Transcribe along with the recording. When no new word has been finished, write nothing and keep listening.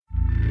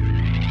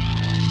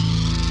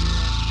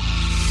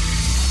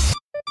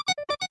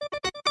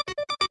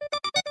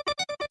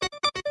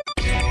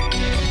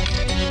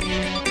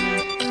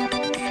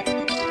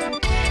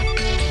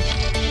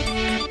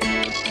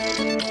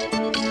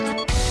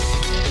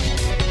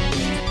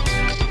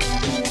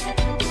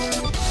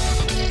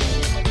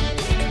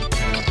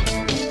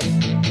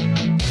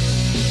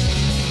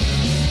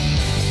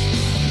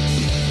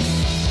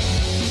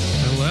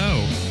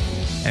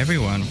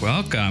everyone.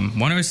 Welcome.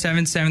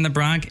 1077 The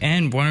Bronx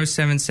and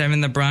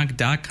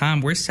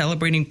 1077thebronx.com. We're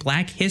celebrating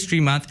Black History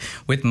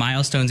Month with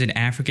milestones in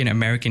African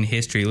American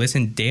history.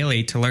 Listen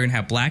daily to learn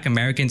how Black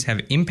Americans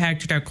have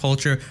impacted our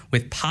culture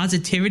with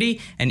positivity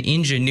and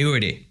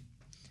ingenuity.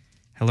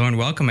 Hello and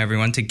welcome,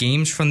 everyone, to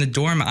Games from the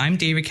Dorm. I'm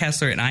David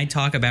Kessler, and I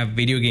talk about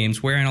video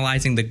games. We're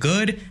analyzing the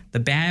good, the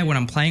bad, what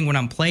I'm playing, what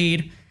I'm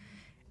played.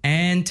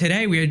 And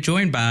today we are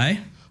joined by...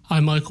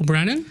 I'm Michael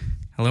Brennan.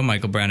 Hello,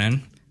 Michael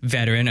Brennan,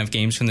 veteran of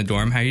Games from the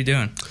Dorm. How you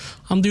doing?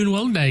 I'm doing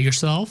well today.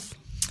 Yourself?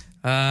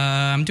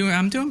 I'm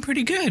doing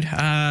pretty good.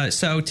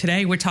 So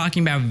today we're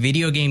talking about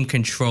video game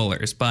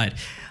controllers. But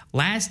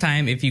last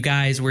time, if you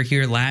guys were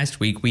here last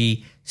week,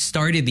 we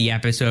started the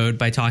episode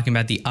by talking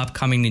about the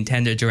upcoming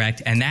Nintendo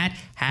Direct, and that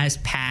has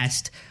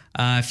passed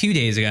a few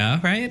days ago,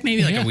 right?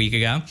 Maybe like a week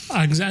ago.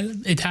 Exactly.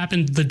 It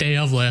happened the day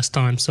of last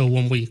time, so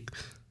 1 week.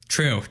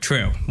 True.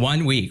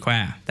 1 week.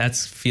 Wow. That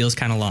feels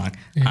kind of long.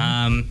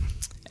 Yeah.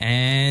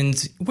 And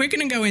we're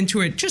going to go into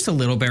it just a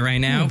little bit right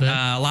now.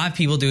 A lot of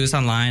people do this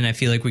online. I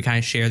feel like we kind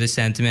of share the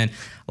sentiment.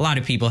 A lot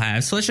of people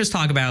have. So let's just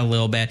talk about it a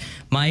little bit.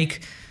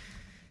 Mike,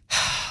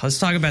 let's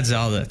talk about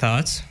Zelda.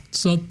 Thoughts?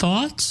 So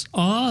thoughts?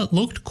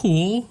 Looked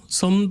cool.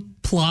 Some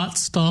plot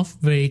stuff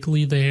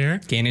vaguely there.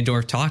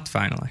 Ganondorf talked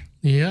finally.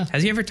 Yeah.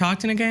 Has he ever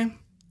talked in a game?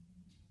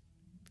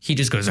 He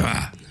just goes,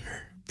 ah.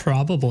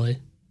 Probably.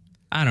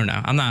 I don't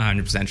know. I'm not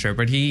 100% sure,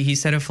 but he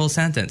said a full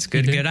sentence.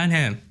 Good on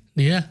him.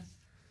 Yeah.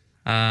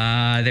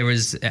 There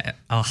was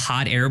a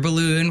hot air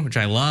balloon, which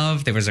I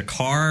love. There was a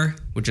car,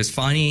 which is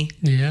funny.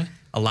 Yeah.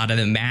 A lot of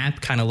the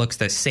map kind of looks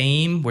the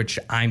same, which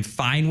I'm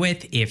fine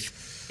with.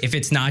 If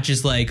it's not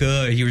just like,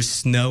 oh, here's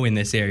snow in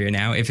this area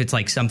now. If it's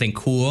like something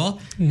cool,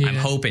 I'm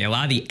hoping. A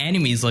lot of the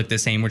enemies look the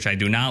same, which I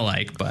do not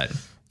like, but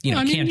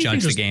can't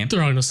judge the game.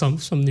 Throw in some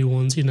new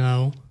ones,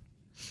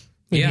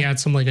 Maybe add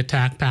some like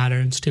attack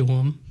patterns to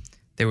them.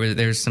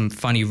 There's some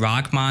funny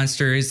rock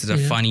monsters.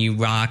 There's a funny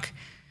rock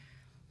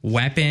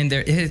weapon.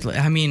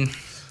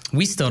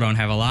 We still don't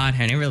have a lot,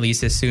 and it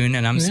releases soon,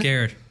 and I'm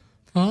scared.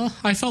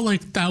 I felt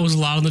like that was a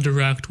lot of the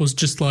Direct was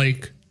just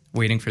like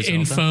waiting for Zelda.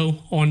 Info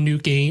on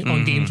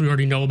on games we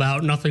already know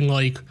about. Nothing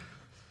like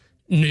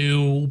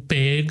new,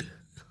 big.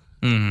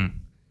 Mm-hmm.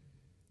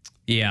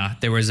 Yeah,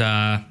 there was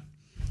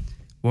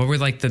what were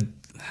the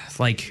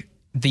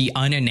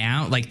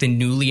unannounced, like the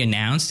newly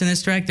announced in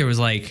this Direct? There was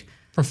like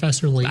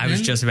Professor Layton. I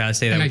was just about to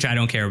say that, which I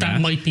don't care about.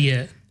 That might be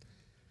it.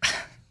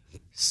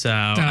 So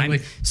I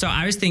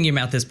was thinking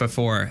about this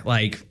before.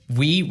 Like,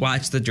 we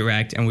watched the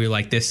Direct and we were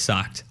like, this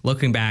sucked.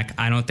 Looking back,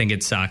 I don't think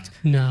it sucked.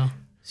 No.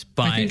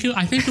 But I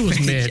think it was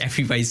mid.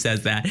 Everybody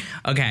says that.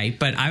 Okay,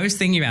 but I was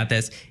thinking about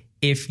this.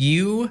 If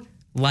you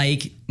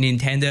like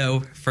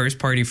Nintendo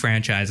first-party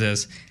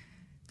franchises,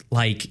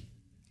 like,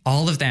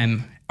 all of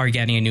them are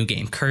getting a new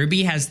game.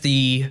 Kirby has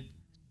the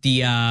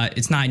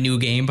it's not a new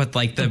game, but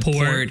like the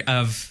port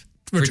of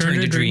Return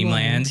to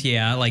Dreamland.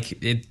 Yeah,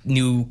 like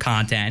new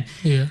content.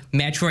 Yeah.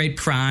 Metroid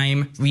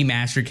Prime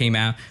Remastered came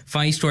out.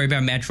 Funny story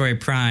about Metroid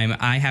Prime.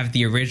 I have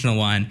the original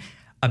one.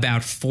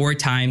 About 4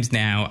 times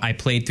now, I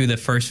played through the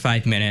first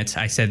 5 minutes.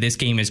 I said, this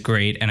game is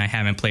great, and I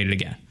haven't played it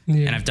again.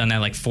 Yeah. And I've done that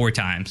like 4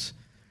 times.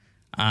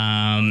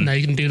 Now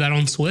you can do that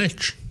on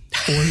Switch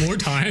 4 more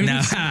times.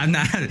 No, I'm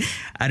not.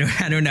 I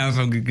don't know if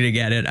I'm going to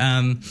get it.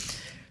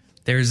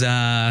 There's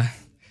no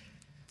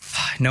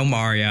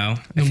Mario.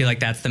 I feel like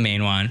that's the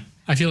main one.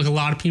 I feel like a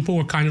lot of people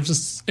were kind of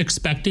just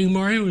expecting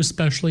Mario,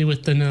 especially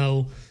with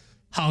the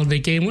holiday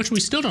game, which we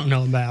still don't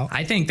know about.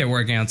 I think they're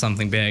working on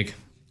something big.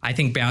 I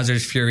think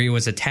Bowser's Fury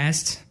was a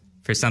test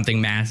for something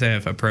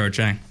massive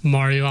approaching.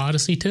 Mario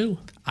Odyssey 2.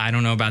 I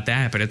don't know about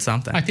that, but it's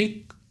something. I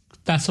think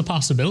that's a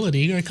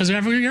possibility, because the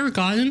only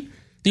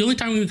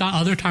time we've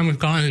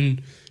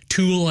gotten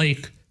 2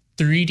 like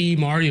 3D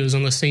Marios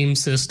on the same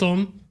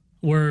system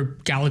were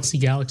Galaxy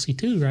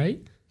 2, right?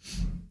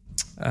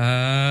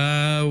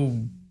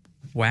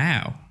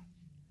 Wow.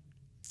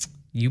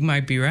 You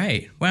might be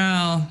right.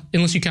 Well,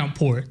 unless you count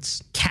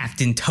ports.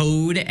 Captain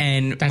Toad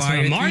and that's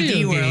Mario, not a Mario 3D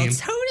game. World.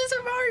 Toad is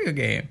a Mario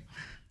game.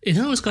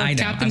 It's called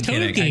Captain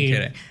Toad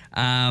game.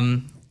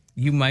 I'm kidding.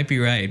 You might be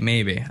right.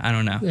 Maybe. I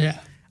don't know. Yeah.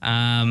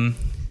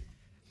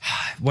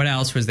 What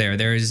else was there?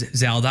 There's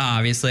Zelda,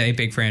 obviously, a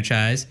big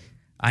franchise.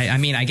 I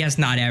mean, I guess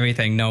not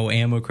everything. No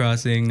Animal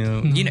Crossing.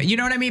 No. You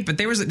know what I mean? But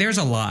there's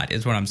a lot,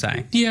 is what I'm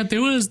saying. Yeah,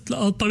 there was,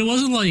 but it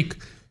wasn't like,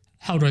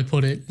 how do I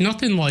put it?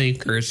 Nothing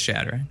like earth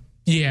shattering.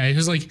 Yeah, it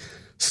was like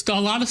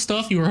a lot of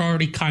stuff you were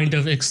already kind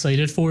of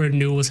excited for and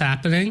knew was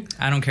happening.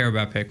 I don't care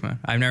about Pikmin.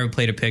 I've never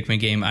played a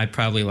Pikmin game. I'd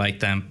probably like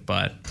them,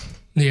 but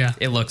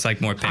it looks like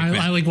more Pikmin.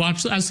 I like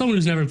watched, as someone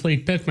who's never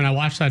played Pikmin, I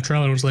watched that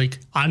trailer and was like,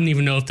 I don't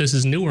even know if this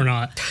is new or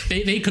not.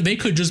 They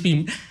could just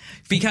be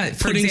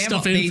putting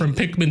stuff in from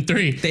Pikmin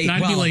 3. And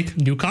I'd be like,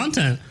 new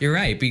content. You're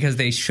right, because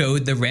they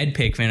showed the red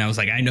Pikmin. I was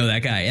like, I know that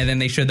guy. And then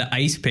they showed the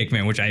ice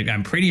Pikmin, which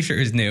I'm pretty sure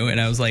is new. And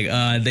I was like,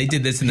 they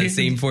did this in the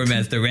same format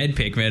as the red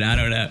Pikmin. I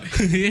don't know.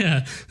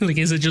 Yeah. Like,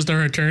 is it just a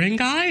returning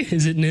guy?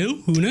 Is it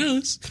new? Who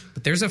knows?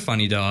 But there's a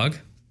funny dog.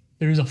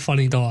 There's a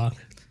funny dog.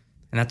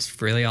 And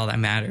that's really all that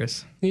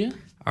matters. Yeah.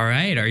 All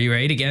right, are you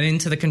ready to get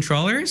into the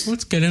controllers?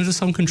 Let's get into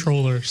some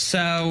controllers.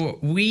 So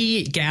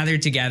we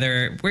gathered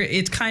together.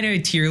 It's kind of a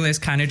tier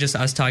list, kind of just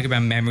us talking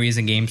about memories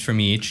and games from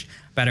each,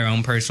 about our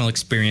own personal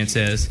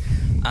experiences.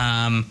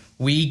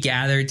 We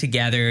gathered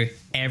together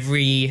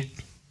every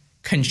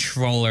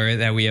controller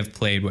that we have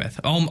played with,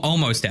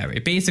 almost every,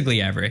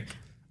 basically every.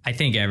 I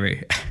think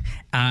every.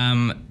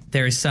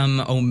 There's some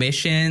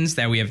omissions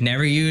that we have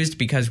never used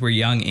because we're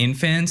young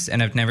infants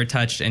and have never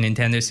touched a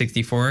Nintendo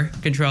 64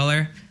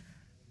 controller.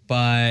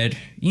 But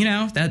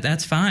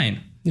that's fine.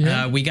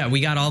 Yeah. We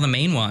got all the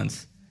main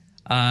ones.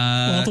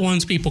 All the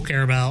ones people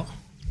care about.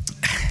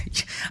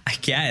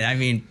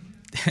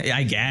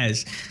 I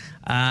guess.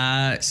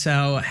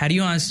 So how do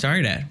you want to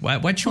start it?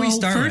 What should we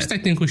start first, with?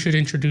 I think we should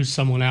introduce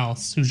someone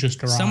else who's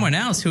just arrived. Someone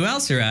else? Who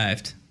else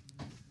arrived?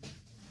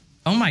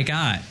 Oh my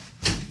God.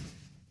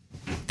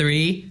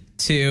 3,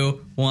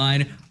 2,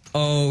 1.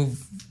 Oh,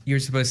 you're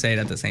supposed to say it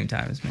at the same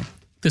time as me.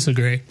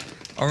 Disagree.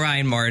 All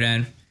right,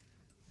 Martin.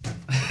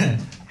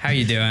 How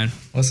you doing?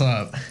 What's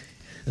up?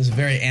 This is a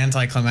very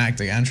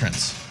anticlimactic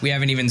entrance. We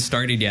haven't even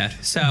started yet.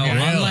 So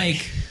Really?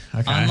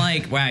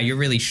 unlike, wow, you're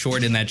really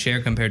short in that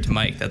chair compared to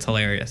Mike. That's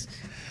hilarious.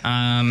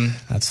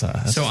 That's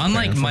so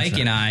unlike Mike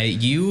and I,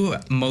 you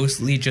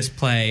mostly just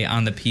play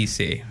on the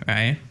PC,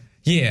 right?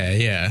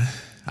 Yeah.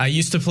 I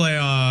used to play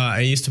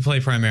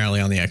primarily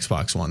on the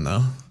Xbox One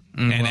though,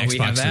 and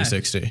Xbox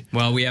 360.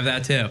 Well, we have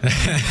that too.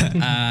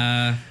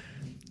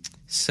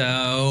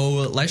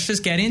 So let's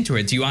just get into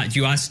it. Do you want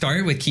to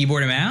start with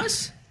keyboard and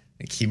mouse?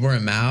 Keyboard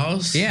and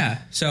mouse? Yeah.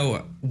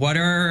 So what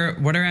are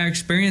our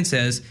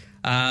experiences?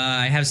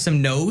 I have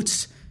some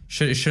notes.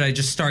 Should I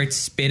just start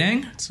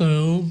spitting?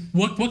 So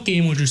what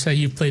game would you say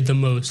you played the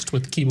most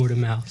with keyboard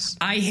and mouse?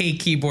 I hate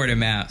keyboard and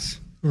mouse.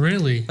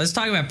 Really? Let's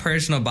talk about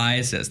personal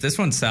biases. This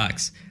one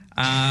sucks.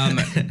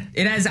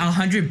 It has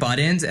 100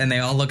 buttons and they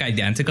all look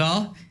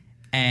identical.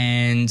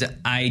 And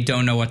I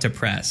don't know what to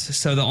press.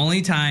 So the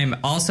only time,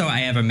 also I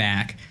have a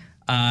Mac,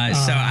 so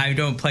I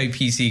don't play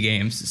PC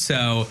games.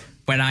 So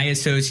when I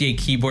associate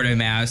keyboard and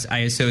mouse, I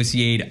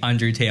associate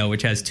Undertale,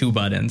 which has 2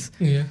 buttons.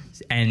 Yeah.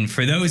 And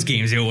for those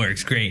games, it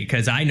works great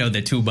because I know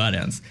the 2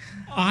 buttons.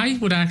 I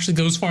would actually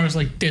go as far as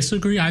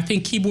disagree. I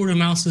think keyboard and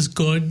mouse is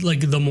good,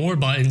 the more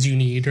buttons you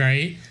need,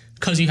 right?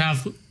 Because you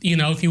have,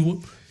 if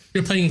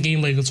you're playing a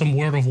game like some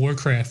World of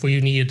Warcraft where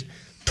you need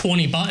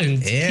 20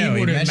 buttons.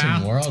 Keyboard and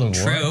mouse. World of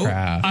True.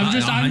 Warcraft. I'm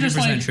just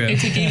like, true.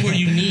 It's a game where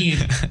you need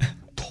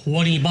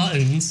 20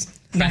 buttons.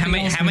 But how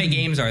many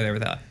games are there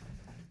with that?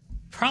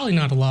 Probably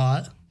not a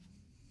lot.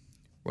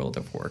 World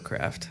of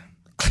Warcraft.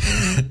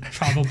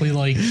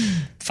 Probably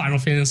Final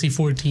Fantasy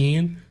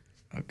 14.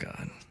 Oh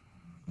God.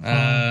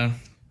 I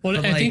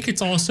think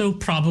it's also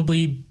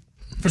probably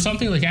for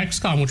something like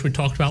XCOM, which we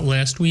talked about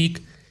last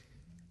week.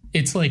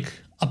 It's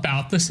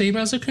about the same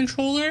as a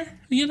controller,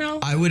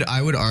 I would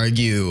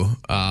argue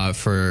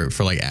for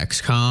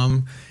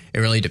XCOM, it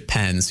really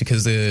depends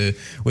because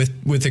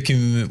with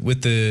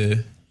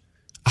the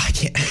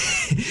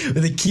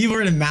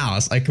keyboard and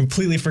mouse, I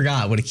completely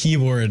forgot what a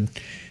keyboard's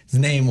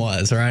name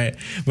was, right?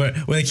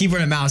 But with a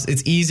keyboard and mouse,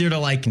 it's easier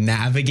to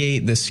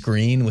navigate the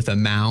screen with a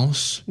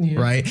mouse,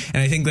 right?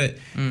 And I think that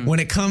when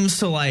it comes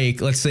to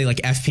let's say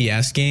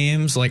FPS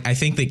games, I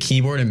think that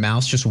keyboard and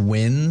mouse just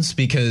wins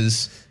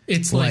because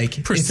it's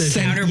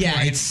precision.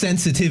 Its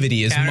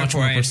sensitivity is much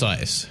more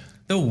precise.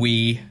 The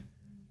Wii.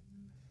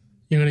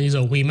 You're gonna use a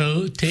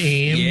Wiimote to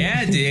aim.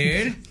 Yeah,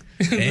 dude.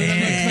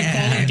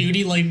 Call of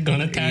Duty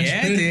gun attachment.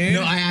 Yeah, dude.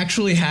 No, I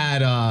actually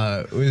had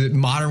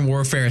Modern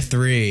Warfare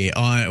 3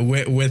 on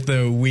with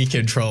the Wii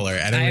controller,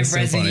 and I have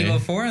Resident Evil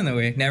 4 on the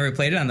Wii. Never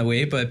played it on the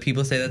Wii, but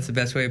people say that's the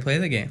best way to play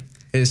the game.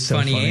 It's so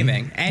funny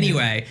aiming.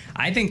 Anyway,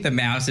 I think the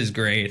mouse is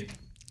great.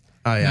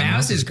 Oh yeah,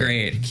 mouse is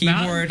great.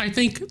 Keyboard. I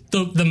think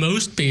the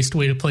most based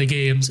way to play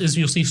games is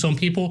you'll see some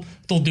people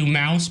they'll do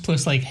mouse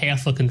plus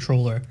half a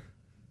controller.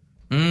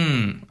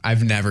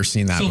 I've never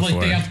seen that before. So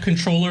they have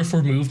controller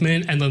for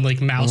movement and then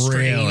mouse for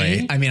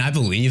aiming. I mean, I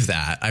believe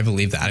that. I've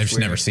just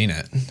never seen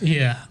it.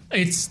 Yeah,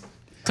 it's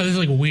because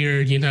it's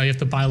weird. You have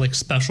to buy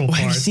special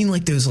parts. I've seen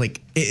those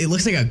it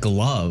looks like a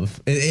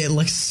glove. It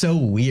looks so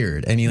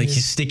weird, and you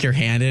stick your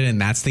hand in,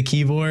 and that's the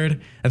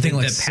keyboard. I think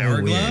the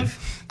Power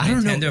Glove. I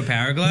don't know. Nintendo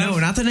Power Glove? No,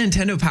 not the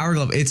Nintendo Power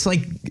Glove. It's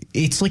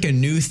a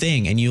new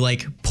thing, and you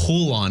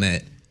pull on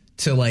it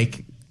to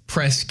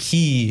press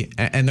key,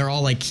 and they're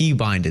all key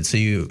binded. So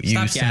you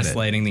stop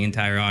gaslighting the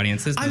entire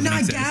audience. I'm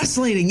not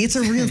gaslighting. It's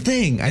a real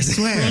thing. I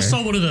swear. I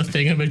saw one of the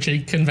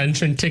Thingamajig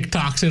convention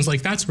TikToks, and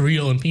it's that's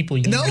real, and people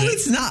use No, it.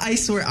 it's not. I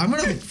swear. I'm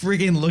gonna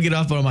freaking look it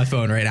up on my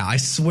phone right now. I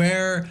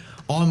swear.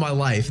 On my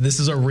life, this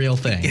is a real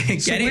thing.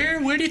 So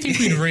where do you think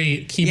we'd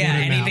rate keyboard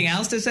and mouse? Anything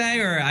else to say?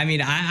 Or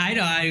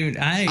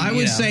I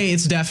would say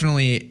it's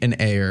definitely an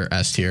A or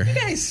S tier. You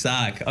guys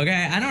suck.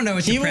 Okay, I don't know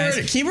what to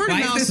press. Keyboard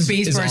and mouse is the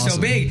space bar awesome. so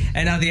big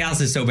and nothing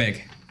else is so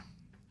big?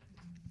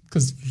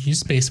 Because you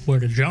use spacebar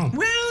to jump.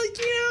 Well,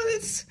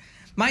 it's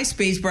my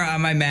spacebar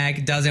on my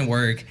Mac doesn't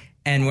work.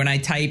 And when I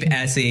type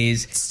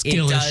essays, it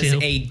does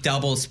a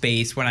double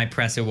space when I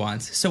press it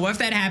once. So what if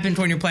that happens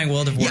when you're playing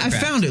World of Warcraft? Yeah,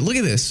 I found it. Look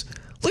at this.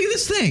 Look at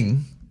this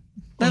thing.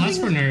 Well, that's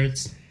for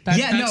nerds.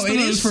 It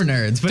is for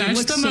nerds, but it that's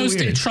looks the so most.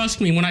 weird.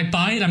 Trust me, when I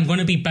buy it, I'm going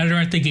to be better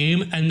at the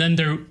game, and then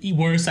they're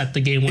worse at the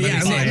game when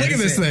I buy look it. at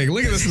this thing.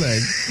 Look at this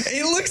thing.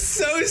 It looks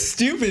so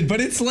stupid, but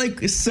it's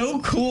like so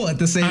cool at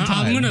the same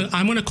time.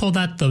 I'm gonna call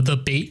that the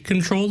bait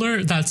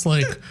controller. That's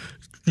like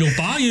you'll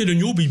buy it and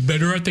you'll be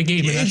better at the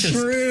game, and that's just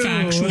True.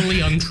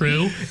 factually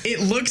untrue. It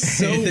looks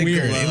so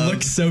weird. It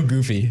looks so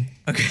goofy.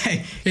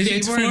 Okay.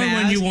 It's for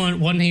when you want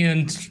one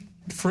hand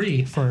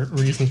free for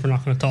reasons we're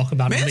not going to talk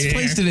about. Man's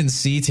placed it in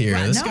C tier.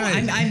 No, This guy,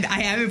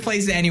 I haven't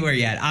placed it anywhere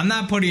yet. I'm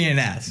not putting it in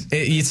S.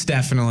 it's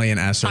definitely an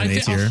S or an A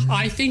tier.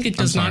 I think it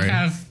does not sorry.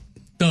 have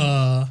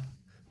the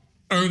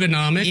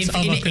ergonomics If of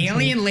an a control.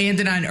 alien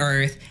landed on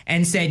Earth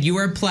and said you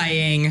are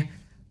playing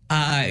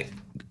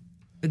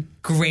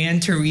Gran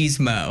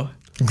Turismo.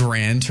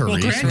 Gran Turismo. Well,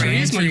 Gran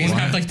Turismo, you want to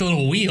have like the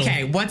little wheel.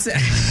 Okay, what's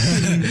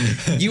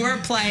it? You are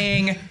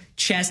playing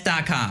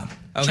chess.com.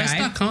 Okay.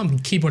 Chess.com,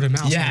 keyboard and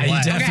mouse. Yeah, on the you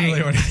left.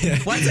 definitely want to.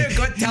 What's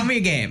it? Tell me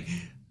a game.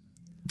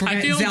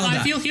 I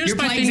feel here's You're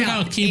my playing thing Zelda.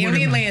 about keyboard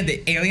and mouse.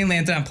 Alien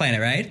landed on planet,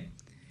 right?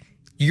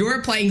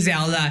 You're playing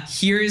Zelda.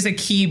 Here's a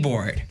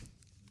keyboard.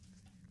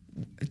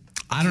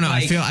 I don't know.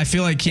 Like, I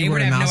feel like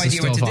keyboard and have no mouse is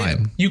idea what still to do.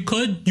 fine. You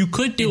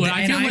could do it.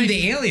 I And feel I'm like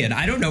the alien.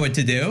 I don't know what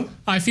to do.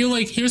 I feel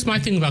like here's my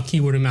thing about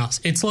keyboard and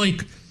mouse. It's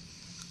like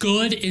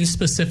good in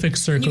specific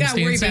You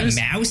gotta worry circumstances.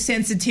 about mouse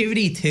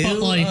sensitivity too. But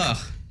like Ugh.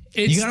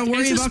 it's, You gotta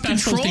worry it's a about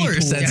specialty controller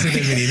tool.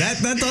 sensitivity.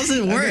 That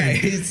doesn't work.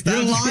 Okay, stop.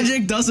 Your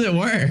logic doesn't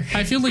work.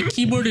 I feel like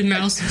keyboard and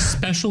mouse is a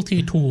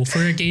specialty tool for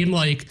a game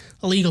like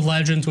League of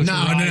Legends. Which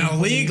No.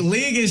 League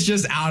is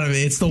just out of it.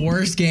 It's the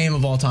worst game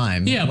of all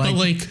time. Yeah, but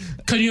like,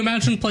 could you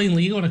imagine playing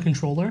League on a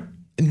controller?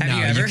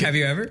 Have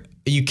you ever?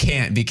 You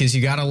can't because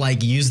you gotta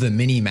like use the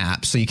mini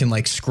map so you can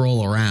like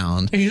scroll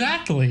around.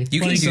 Exactly. You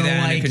can like, do So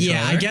that in a like yeah, I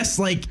controller. guess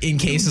like in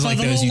cases so like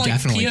the those little, you like,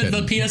 definitely could.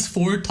 the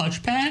PS4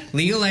 touchpad.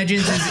 League of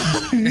Legends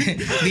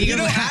is.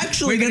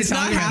 Actually, that's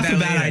not half a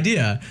bad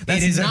idea.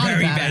 That is a not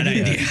very bad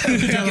idea.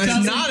 No,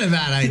 that's not a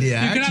bad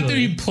idea. You're gonna have to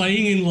Actually, be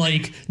playing in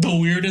like the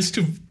weirdest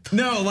of.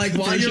 no, like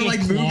while version you're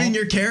like of claw. moving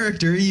your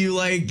character, you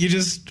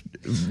just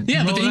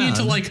Yeah, but roll then you need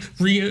to around. like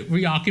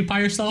reoccupy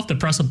yourself to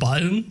press a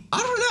button. I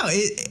don't know.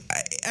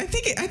 I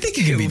think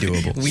it can be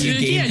doable.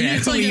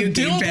 It's like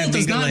doable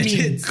does not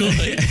mean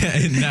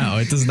good. No,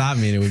 it does not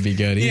mean it would be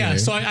good either. Yeah,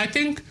 so I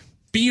think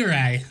B or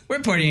A. We're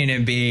putting it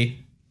in B.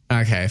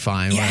 Okay,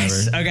 fine,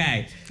 Yes. whatever.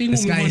 Okay.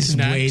 This guy is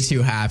way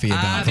too happy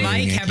about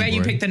playing Mike, a how about you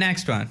keyboard. pick the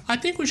next one? I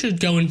think we should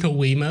go into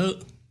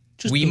Wiimote.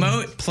 Just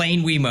Wiimote,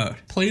 plain Wiimote.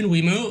 Plain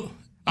Wiimote.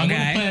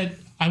 Okay.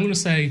 I'm gonna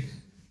say,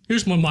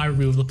 here's what my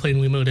review of the plain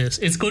Wiimote is.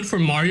 It's good for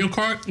Mario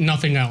Kart,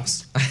 nothing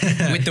else.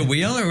 With the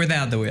wheel or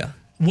without the wheel?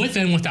 With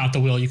and without the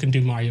wheel, you can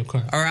do Mario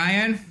Kart.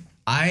 Orion,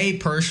 I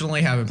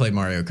personally haven't played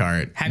Mario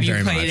Kart. have you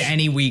very played much.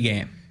 any Wii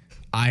game?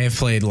 I have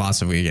played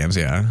lots of Wii games,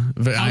 yeah.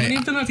 But How many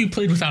of them have you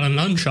played without a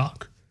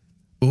nunchuck?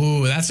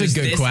 ooh, that's a Just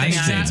good this thing on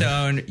question. its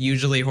own,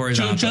 usually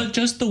horizontal.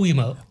 Just the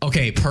Wiimote.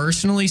 Okay,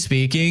 personally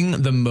speaking,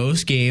 the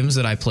most games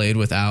that I played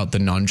without the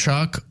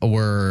nunchuck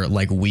were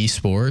like Wii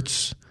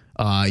Sports.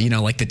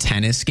 Like the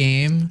tennis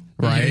game,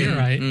 right? Yeah, you're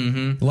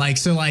right. Like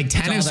so, like All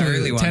tennis. the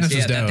early ones, Tennis was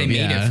yeah, dope. that they made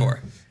yeah. it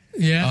for.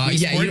 Yeah.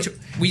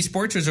 Wii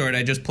Sports Resort,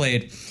 I just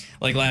played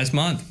like last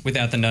month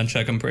without the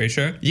nunchuck. I'm pretty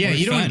sure. Yeah, It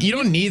was fun. you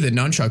don't need the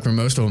nunchuck for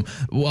most of them.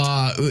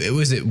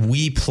 Was it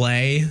Wii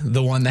Play,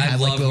 the one that I had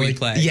love like the Wii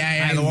Play.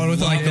 Yeah, the one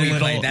with like the Wii little.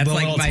 Play. That's the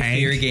like little my tank.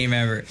 favorite game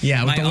ever.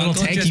 Yeah, with My the little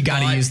uncle tank, just you got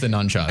to bought- use the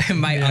nunchuck.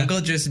 My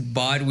uncle just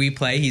bought Wii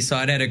Play. He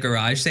saw it at a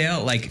garage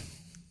sale like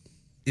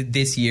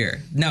this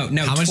year. No.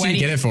 How much did you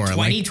get it for?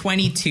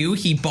 2022.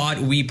 He bought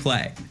Wii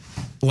Play.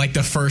 Like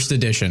the first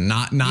edition,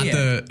 not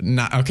Yeah.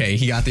 okay.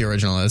 He got the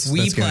original. That's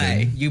Wii good.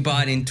 Play. You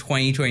bought in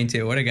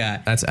 2022. What a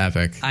guy. That's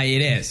epic.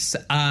 It is.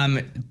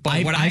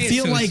 But what I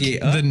feel like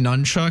associate- the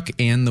nunchuck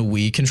and the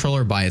Wii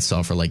controller by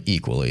itself are like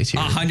equally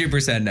tiered.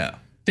 100% no.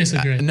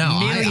 Disagree. No,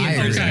 I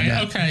agree. Okay,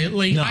 Yeah. okay.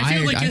 Like No, I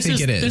feel I like think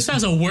it is. this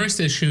has a worse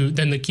issue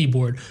than the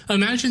keyboard.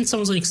 Imagine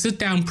someone's like sit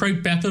down, play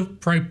Breath of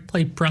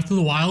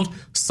the Wild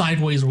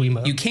sideways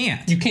Wiimote. You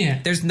can't. You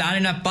can't. There's not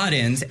enough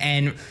buttons.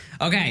 And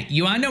okay,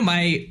 you want to know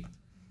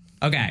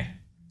okay.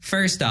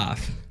 First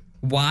off,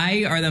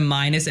 why are the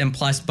minus and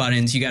plus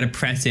buttons you got to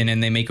press in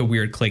and they make a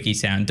weird clicky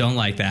sound? Don't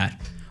like that.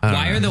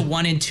 Why are the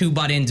 1 and 2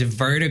 buttons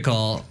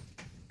vertical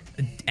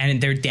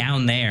and they're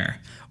down there?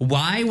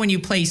 Why, when you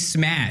play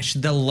Smash,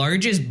 the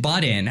largest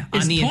button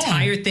on the taunt.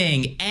 entire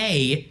thing,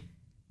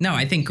 no,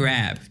 I think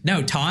grab.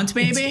 No, taunt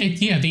maybe?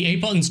 Yeah, the A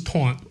button's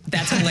taunt.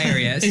 That's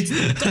hilarious. It's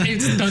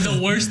the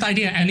worst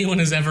idea anyone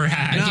has ever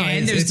had. No,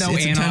 Again, it's- there's no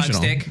it's analog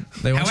intentional. stick.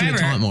 They want you to However,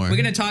 taunt more. we're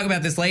going to talk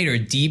about this later.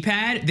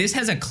 D-pad, this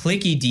has a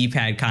clicky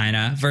D-pad kind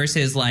of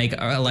versus like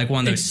one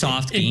of those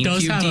soft It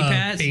does GameCube have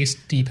D-pads, a base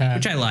D-pad.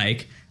 which I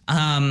like.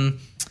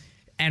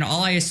 And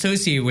all I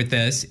associate with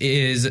this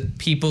is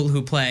people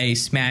who play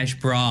Smash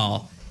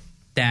Brawl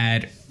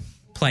that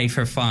play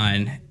for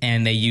fun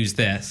and they use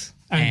this.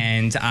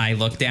 And I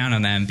look down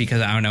on them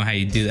because I don't know how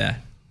you do that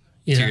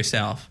to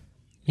yourself.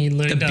 The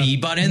B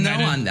button though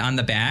on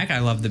the back, I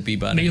love the B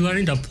button. Are you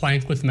learning to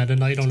plank with Meta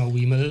Knight on a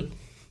Wiimote?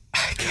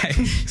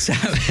 Okay, so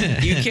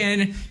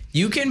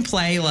you can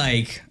play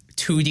like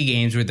 2D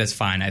games with this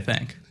fine, I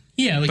think.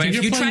 Yeah, like But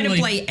if you try to like,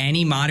 play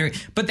any modern,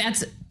 but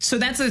that's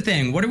the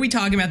thing. What are we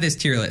talking about this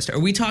tier list? Are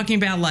we talking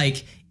about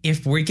like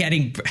if we're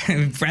getting Breath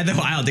of the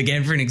Wild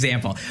again for an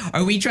example?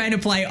 Are we trying to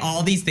play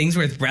all these things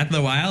with Breath of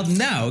the Wild?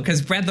 No,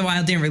 because Breath of the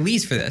Wild didn't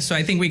release for this. So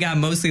I think we got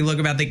mostly look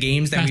about the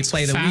games that we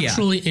play the Wii on. That's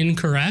factually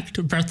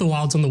incorrect. Breath of the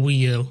Wild's on the Wii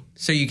U.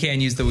 So you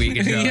can't use the Wii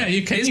controller. Yeah,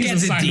 you can This use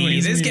gets the a D.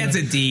 sideways This Wii. gets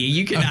a D.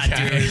 You cannot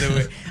do it with the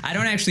Wii. I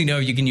don't actually know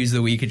if you can use the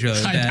Wii controller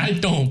with that. I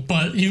don't,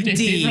 but you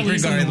D,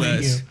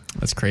 regardless.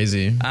 That's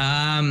crazy.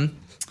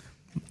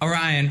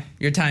 Orion,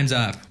 your time's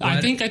up.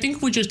 I think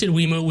if we just did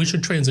Wiimote, we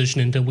should transition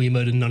into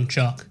Wiimote and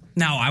Nunchuck.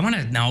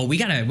 No, we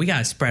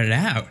gotta spread it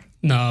out.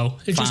 No,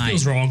 it just Fine.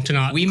 feels wrong to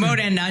not. Wiimote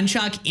and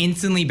Nunchuck,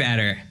 instantly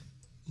better.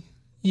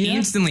 Yeah.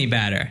 Instantly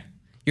better.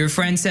 Your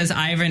friend says,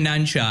 I have a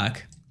Nunchuck.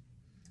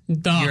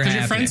 Because your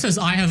happy. friend says,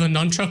 I have a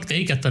Nunchuck,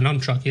 they get the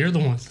Nunchuck. You're the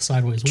one with the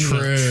sideways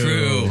Wiimote.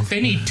 True.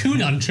 They need 2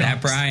 Nunchucks.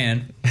 That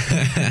Brian.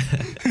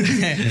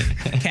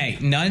 Okay,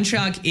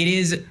 Nunchuck, it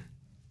is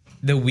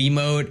the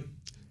Wiimote.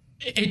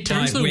 It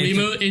turns the with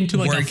Wiimote into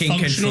like a working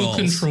functional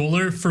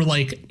controller for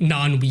like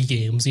non-Wii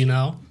games, you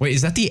know? Wait,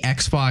 is that the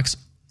Xbox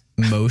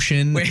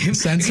motion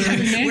sensor?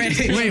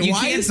 Wait,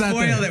 why is that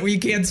spoil it? We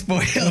can't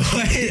spoil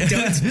it.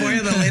 Don't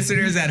spoil the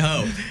listeners at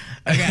home.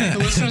 Okay. The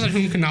listeners at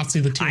home cannot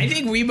see the two. I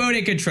think Wiimote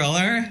and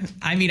controller,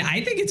 I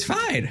think it's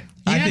fine.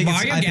 I think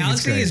Mario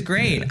Galaxy is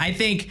great. Yeah. I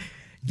think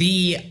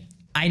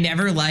I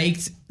never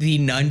liked the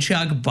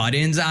nunchuck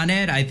buttons on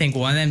it. I think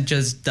one of them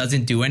just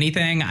doesn't do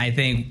anything. I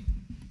think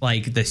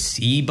like the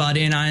C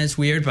button on it's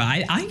weird, but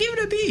I give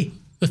it a B.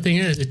 The thing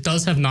is, it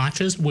does have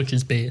notches, which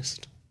is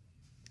based.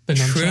 The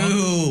nunchuck.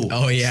 True.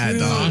 Oh yeah, True. it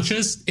does.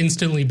 Notches,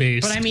 instantly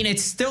based. But I mean,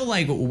 it's still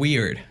like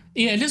weird.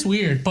 Yeah, it is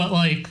weird, but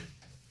like...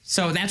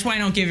 So that's why I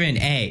don't give it an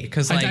A,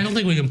 because like... I don't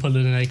think we can put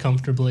it in A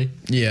comfortably.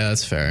 Yeah,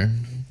 that's fair.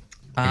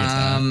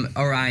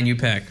 Orion, you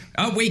pick.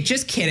 Oh, wait,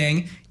 just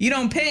kidding. You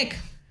don't pick.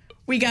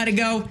 We got to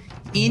go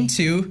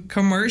into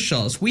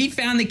commercials. We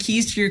found the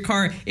keys to your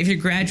car. If you're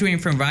graduating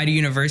from Rider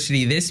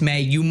University this May,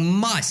 you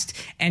must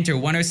enter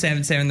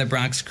 1077 The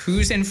Bronx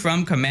Cruisin'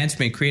 from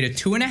Commencement. Create a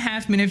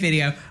 2.5-minute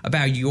video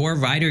about your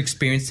rider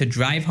experience to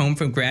drive home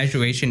from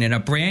graduation in a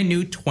brand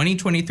new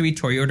 2023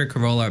 Toyota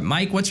Corolla.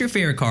 Mike, what's your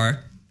favorite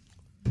car?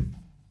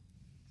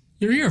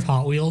 Your ear of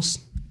Hot Wheels.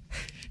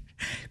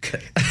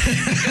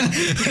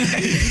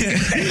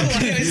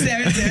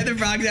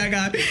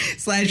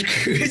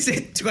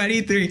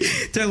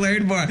 1077thebronx.com/cruisin23 to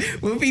learn more.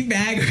 We'll be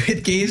back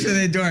with games for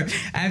the door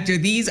after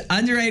these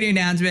underwriting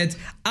announcements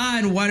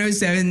on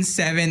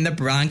 1077 The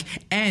Bronx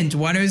and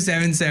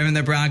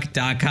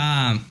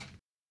 1077thebronx.com.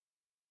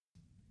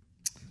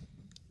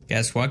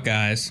 Guess what,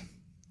 guys?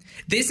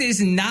 This is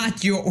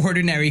not your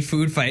ordinary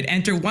food fight.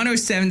 Enter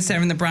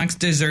 1077 The Bronx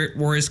Dessert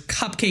Wars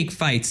Cupcake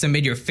Fight.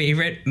 Submit your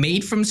favorite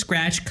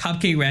made-from-scratch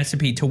cupcake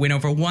recipe to win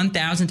over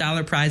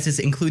 $1,000 prizes,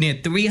 including a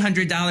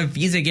 $300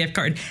 Visa gift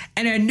card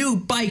and a new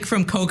bike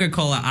from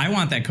Coca-Cola. I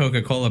want that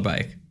Coca-Cola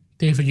bike.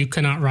 David, you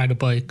cannot ride a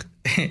bike.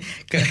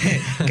 Go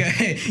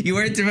ahead. You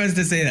weren't supposed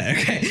to say that.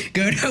 Okay.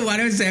 Go to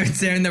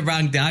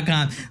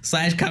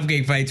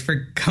 1077thebronx.com/cupcake fights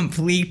for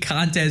complete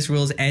contest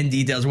rules and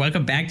details.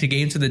 Welcome back to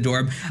Games for the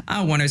Dorm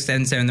on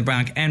 1077 The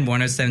Bronx and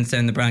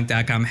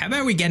 1077thebronx.com. How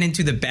about we get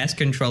into the best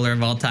controller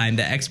of all time,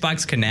 the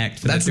Xbox Kinect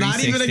for That's the 360.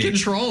 not even a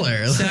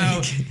controller.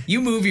 So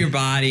you move your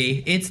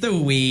body. It's the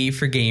Wii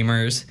for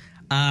gamers.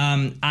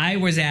 I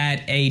was at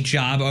a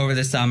job over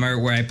the summer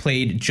where I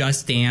played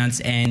Just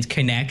Dance and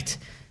Kinect,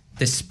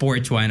 the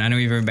sports one, I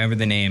don't even remember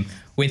the name,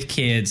 with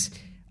kids.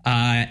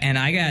 And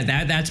I got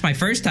that's my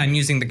first time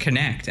using the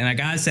Kinect. And I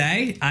gotta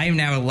say, I am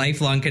now a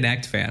lifelong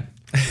Kinect fan.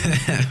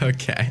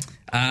 Okay.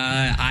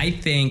 I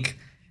think,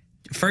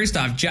 first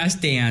off,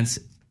 Just Dance,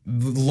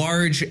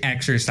 large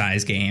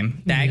exercise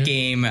game. That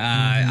game,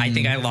 I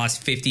think I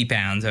lost 50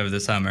 pounds over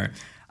the summer.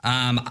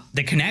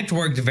 The Kinect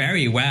worked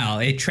very well.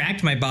 It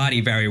tracked my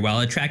body very well.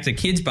 It tracked the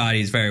kids'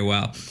 bodies very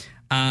well.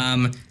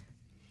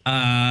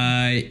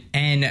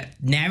 And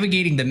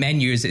navigating the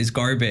menus is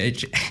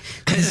garbage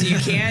because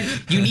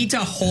you need to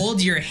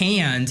hold your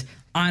hand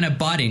on a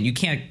button. You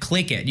can't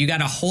click it. You got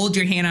to hold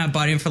your hand on a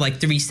button for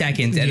like 3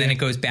 seconds and then it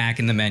goes back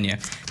in the menu.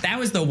 That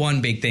was the one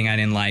big thing I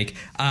didn't like.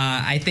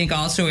 I think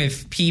also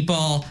if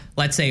people,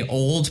 let's say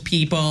old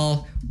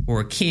people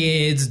or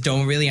kids,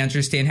 don't really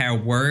understand how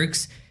it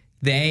works,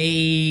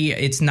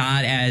 it's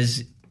not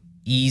as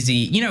easy.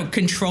 You know,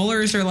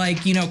 controllers are like,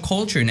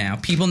 culture now.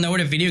 People know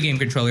what a video game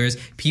controller is.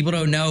 People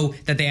don't know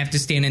that they have to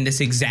stand in this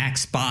exact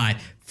spot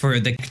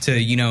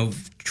to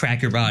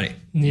track your body.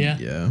 Yeah.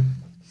 Yeah.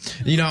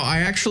 I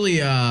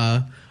actually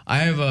I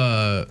have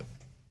a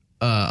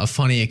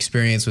funny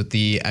experience with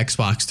the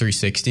Xbox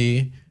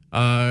 360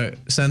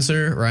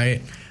 sensor,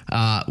 right?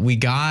 We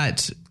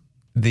got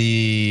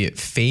the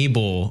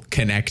Fable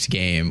Kinect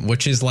game,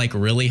 which is like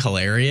really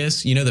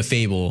hilarious. You know the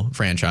Fable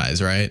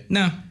franchise, right?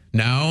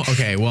 No?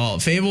 Okay, well,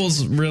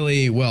 Fable's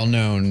really well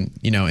known,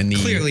 in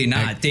the... Clearly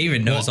not.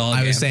 David knows all the I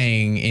games. was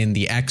saying in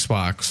the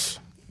Xbox,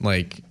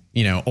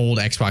 old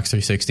Xbox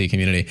 360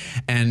 community.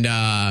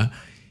 And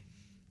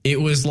it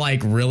was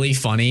like really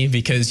funny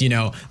because,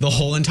 the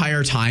whole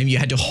entire time you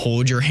had to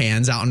hold your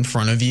hands out in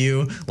front of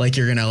you like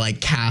you're going to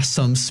like cast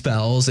some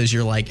spells as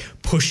you're like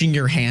pushing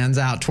your hands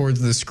out towards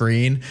the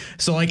screen.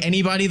 So like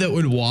anybody that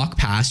would walk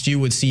past you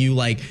would see you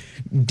like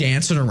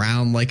dancing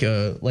around like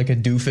a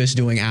doofus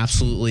doing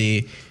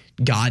absolutely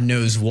God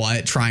knows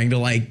what, trying to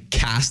like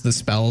cast the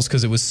spells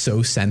because it was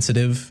so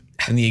sensitive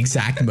and the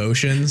exact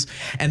motions.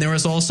 And there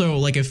was also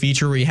like a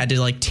feature where you had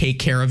to like take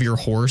care of your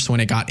horse when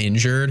it got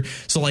injured.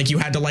 So like you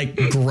had to like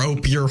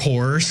grope your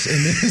horse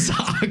in this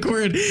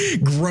awkward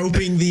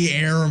groping the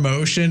air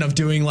motion of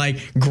doing like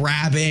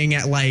grabbing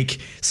at like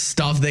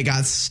stuff that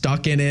got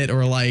stuck in it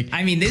or like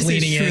this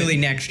is truly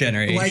next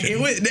generation. Like it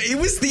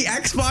was the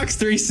Xbox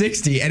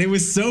 360 and it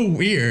was so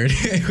weird.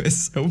 It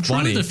was so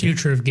funny. The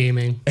future of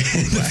gaming. The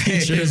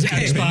future of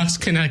gaming.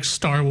 Xbox connects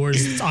Star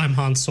Wars. I'm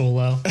Han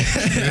Solo.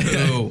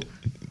 True.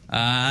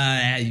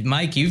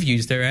 Mike, you've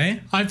used it,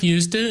 right? I've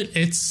used it.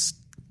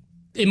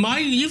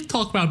 You've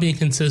talked about being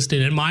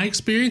consistent. In my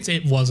experience,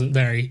 it wasn't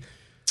very.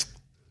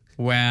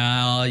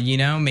 Well,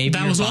 maybe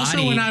that was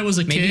also when I was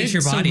a kid.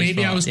 So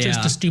maybe I was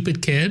just a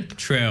stupid kid.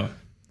 True.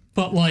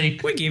 But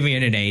like, we're giving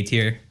it an A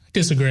tier.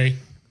 Disagree.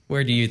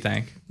 Where do you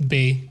think?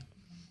 B.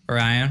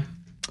 Ryan?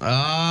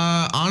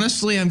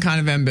 Honestly, I'm kind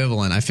of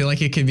ambivalent. I feel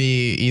like it could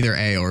be either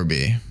A or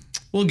B.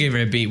 We'll give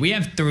it a B. We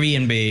have 3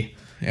 and B.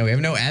 Yeah, we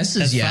have no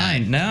S's yet.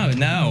 Fine. No.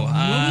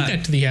 We'll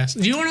get to the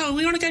S's. We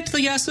want to get to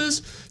the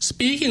S's?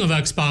 Speaking of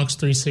Xbox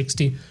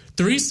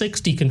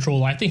 360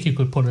 controller, I think you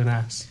could put an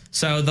S.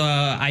 So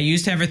I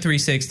used to have a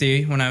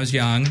 360 when I was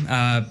young.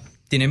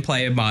 Didn't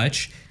play it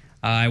much.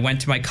 I went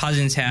to my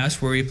cousin's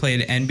house where we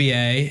played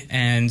NBA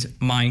and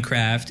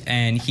Minecraft,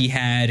 and he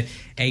had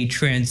a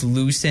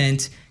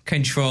translucent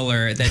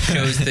controller that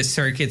shows the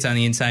circuits on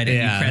the inside, and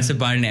you press a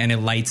button and it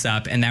lights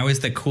up, and that was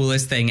the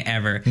coolest thing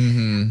ever.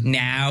 Mm-hmm.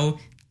 Now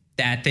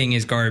that thing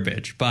is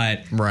garbage, but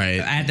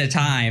at the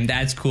time,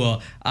 that's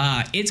cool.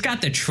 It's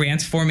got the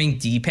transforming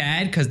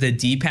D-pad because the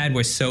D-pad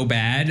was so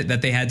bad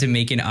that they had to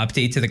make an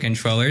update to the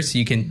controller.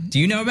 So do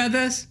you know about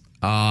this?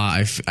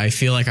 I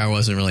feel like I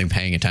wasn't really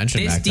paying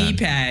attention back then. This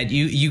D-pad,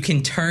 you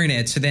can turn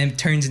it so then it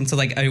turns into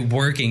like a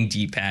working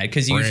D-pad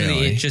because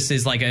usually it just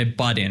is like a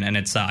button and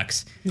it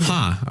sucks.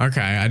 Huh.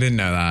 Okay. I didn't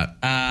know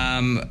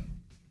that.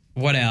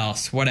 What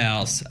else?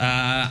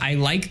 I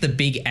like the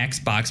big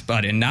Xbox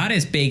button. Not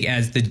as big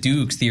as the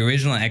Duke's, the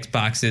original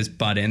Xbox's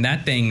button.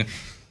 That thing,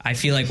 I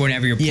feel like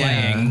whenever you're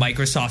playing,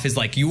 Microsoft is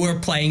like, you are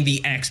playing the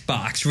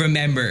Xbox,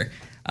 remember.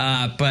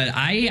 But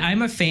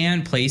I'm a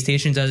fan.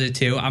 PlayStation does it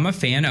too. I'm a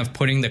fan of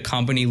putting the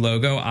company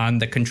logo on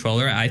the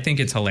controller. I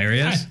think it's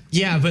hilarious.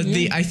 But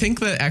I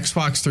think the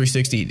Xbox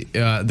 360,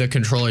 the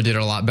controller did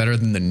it a lot better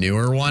than the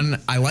newer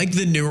one. I like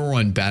the newer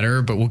one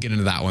better, but we'll get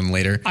into that one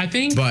later.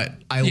 But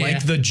I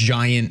like the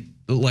giant,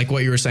 like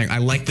what you were saying. I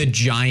like the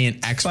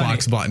giant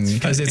Xbox button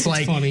because it's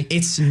like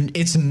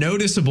it's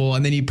noticeable,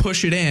 and then you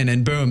push it in,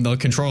 and boom, the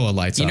controller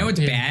lights up. You know what's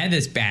bad?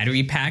 This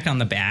battery pack on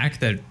the back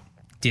that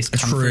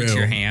discomforts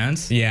your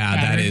hands.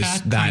 Yeah,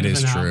 that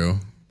is true.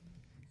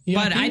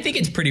 But I think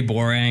it's pretty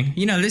boring.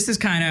 This is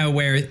kind of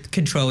where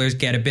controllers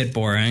get a bit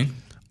boring.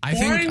 I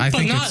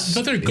think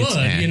but they're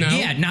good.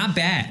 Yeah, not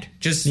bad.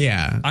 Just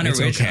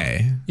unoriginal. It's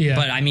okay. Yeah.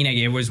 But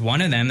it was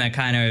one of them that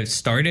kind of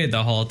started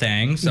the whole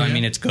thing. So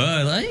it's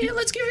good.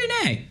 Let's give it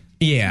an A.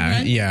 Yeah,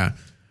 right? Yeah.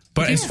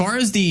 But as far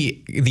as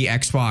the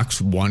Xbox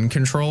One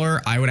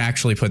controller, I would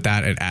actually put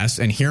that at S.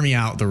 And hear me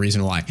out, the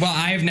reason why. Well,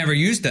 I have never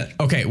used it.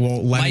 Okay,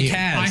 well, Mike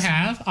has. I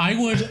have. I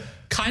would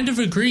kind of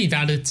agree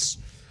that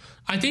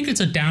I think it's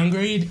a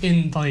downgrade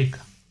in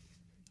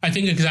I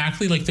think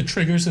exactly the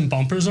triggers and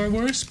bumpers are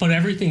worse, but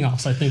everything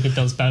else I think it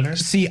does better.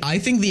 See, I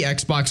think the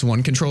Xbox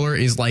One controller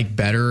is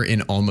better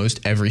in almost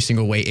every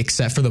single way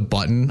except for the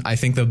button. I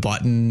think the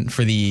button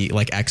for the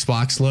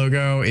Xbox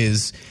logo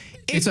is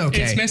it's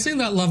okay. It's missing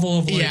that level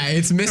of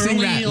it's missing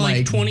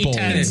early, that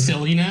 2010 bold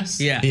silliness.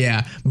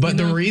 Yeah. But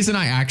the reason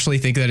I actually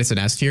think that it's an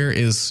S tier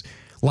is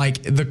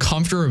the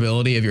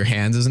comfortability of your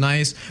hands is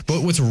nice,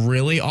 but what's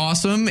really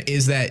awesome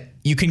is that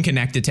you can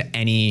connect it to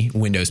any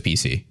Windows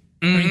PC.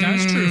 I mean,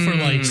 that's true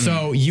for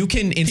so you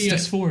can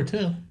PS4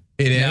 too.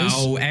 It is.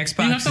 No,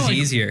 Xbox is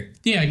easier.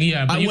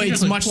 Yeah. But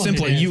it's much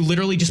simpler. You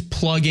literally just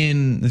plug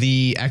in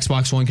the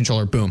Xbox One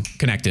controller, boom,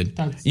 connected.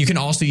 You can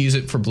also use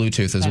it for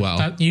Bluetooth as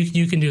well.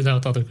 You can do that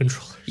with other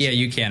controllers. Yeah,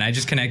 you can. I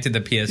just connected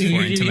the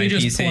PS4 into my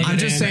PC. I'm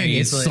just saying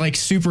it's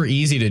super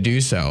easy to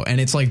do so,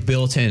 and it's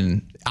built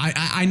in.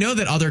 I know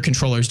that other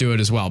controllers do it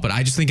as well, but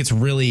I just think it's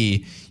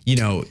really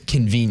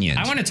convenient.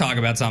 I want to talk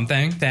about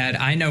something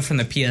that I know from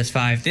the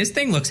PS5. This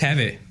thing looks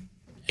heavy.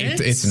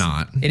 It's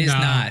not. It is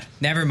not.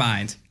 Never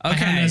mind. Okay. I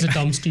had it as a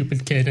dumb,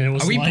 stupid kid, and it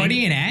was. Are we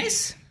putting an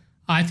S?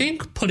 I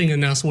think putting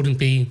an S wouldn't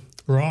be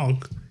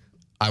wrong.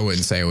 I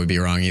wouldn't say it would be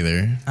wrong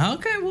either.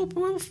 Okay, we'll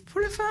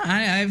put it fine.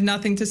 I have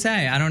nothing to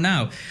say. I don't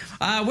know.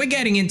 We're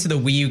getting into the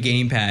Wii U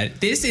gamepad.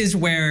 This is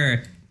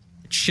where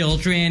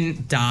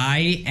children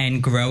die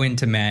and grow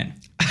into men.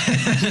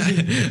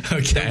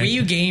 Wii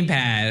U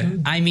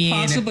gamepad. I mean,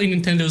 possibly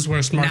Nintendo's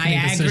worst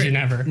marketing decision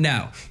ever.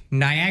 No,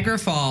 Niagara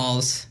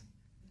Falls,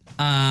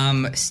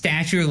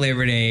 Statue of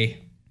Liberty,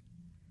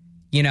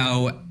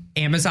 Amazon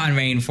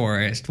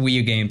Rainforest, Wii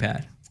U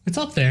gamepad. It's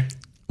up there.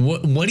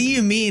 What do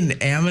you mean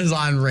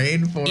Amazon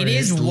Rainforest? It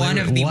is one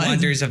of the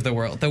wonders of the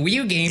world. The Wii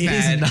U gamepad. It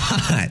is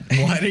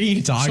not. What are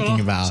you talking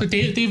about? So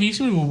Dave, you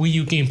seem to be a Wii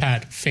U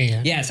gamepad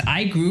fan. Yes,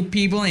 I group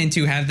people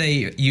into have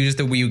they used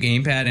the Wii U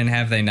gamepad and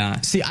have they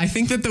not. See, I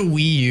think that the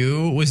Wii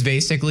U was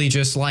basically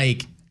just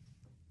like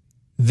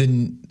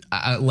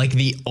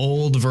the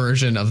old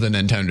version of the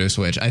Nintendo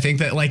Switch. I think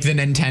that like the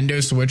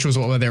Nintendo Switch was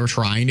what they were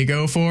trying to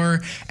go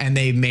for, and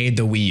they made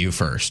the Wii U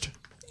first.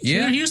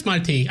 Yeah. So here's my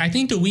take. I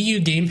think the Wii U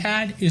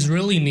gamepad is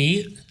really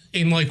neat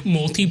in like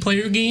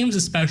multiplayer games,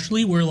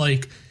 especially where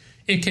like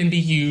it can be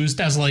used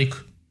as like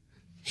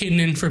hidden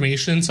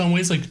information in some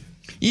ways. Like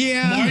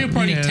Mario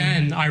Party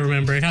 10, I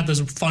remember it had this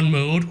fun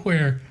mode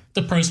where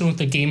the person with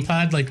the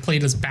gamepad like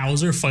played as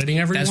Bowser fighting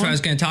everyone. That's what I was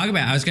going to talk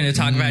about. I was going to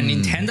talk about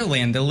Nintendo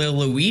Land, the little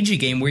Luigi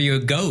game where you're a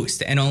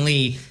ghost and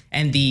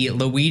the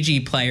Luigi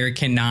player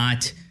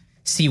cannot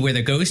see where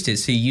the ghost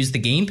is, so you use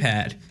the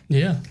gamepad.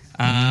 Yeah.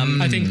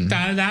 I think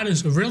that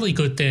is a really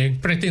good thing,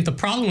 but I think the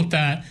problem with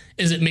that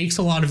is it makes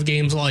a lot of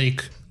games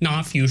like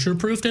not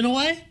future-proofed in a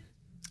way.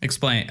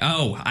 Explain.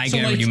 Oh, I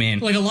get what you mean.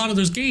 Like a lot of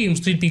those games,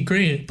 they'd be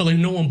great, but like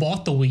no one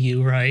bought the Wii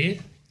U, right?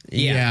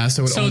 Yeah,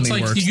 so it only it's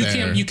like works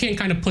there. You can't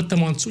kind of put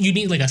them on. You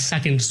need like a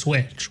second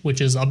Switch,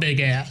 which is a big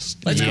ass.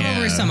 Let's go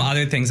over some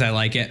other things I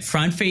like. It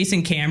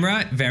front-facing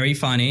camera, very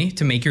funny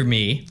to make your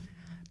me.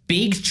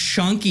 Big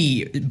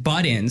chunky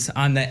buttons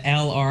on the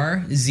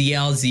LR,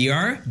 ZL,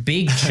 ZR.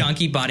 Big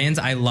chunky buttons.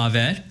 I love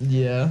it.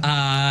 Yeah.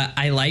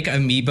 I like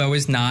Amiibo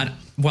is not.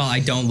 Well, I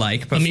don't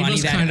like, but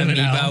Amiibo's funny that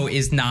Amiibo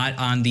is not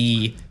on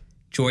the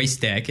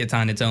joystick. It's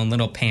on its own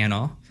little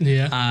panel.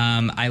 Yeah.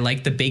 I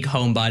like the big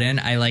home button.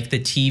 I like the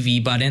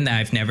TV button that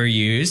I've never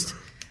used.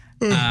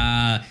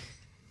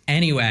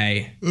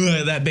 Anyway,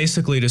 that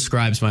basically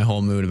describes my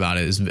whole mood about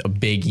it. Is a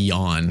big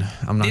yawn.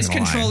 I'm not. This gonna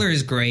controller lie.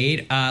 is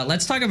great.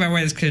 Let's talk about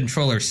why this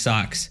controller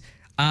sucks.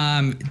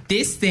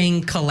 This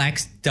thing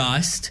collects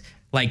dust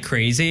like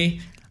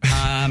crazy.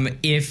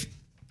 If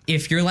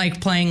you're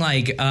like playing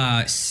like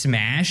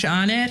Smash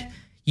on it,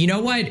 you know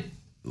what?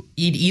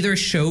 It either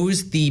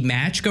shows the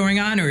match going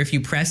on, or if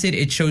you press it,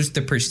 it shows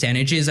the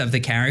percentages of the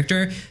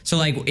character. So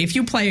like if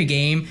you play a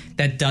game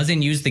that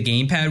doesn't use the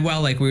gamepad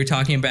well, like we were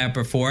talking about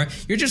before,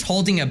 you're just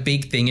holding a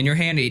big thing in your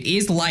hand. It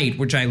is light,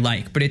 which I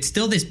like, but it's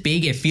still this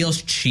big. It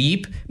feels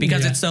cheap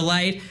because it's so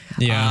light.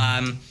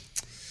 Yeah.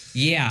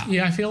 Yeah,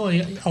 I feel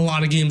like a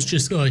lot of games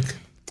just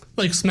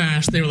like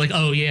Smash, they were like,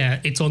 oh yeah,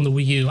 it's on the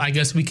Wii U. I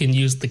guess we can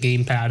use the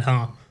gamepad,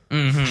 huh?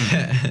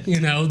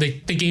 Mm-hmm.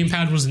 The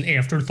gamepad was an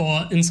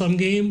afterthought in some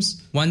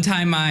games. One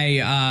time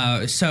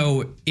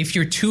so if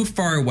you're too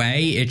far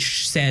away, it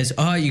says,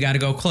 oh, you got to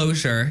go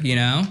closer,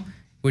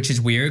 which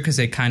is weird because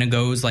it kind of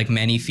goes like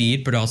many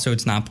feet, but also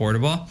it's not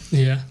portable.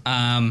 Yeah.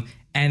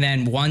 And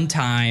then one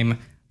time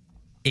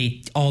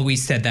it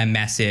always said that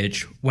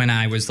message when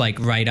I was like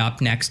right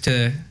up next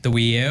to the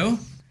Wii U.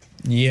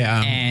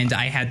 Yeah. And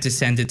I had to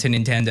send it to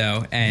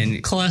Nintendo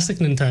and classic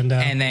Nintendo.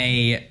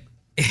 And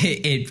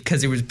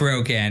because it was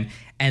broken,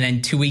 and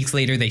then 2 weeks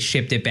later they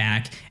shipped it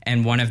back,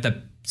 and one of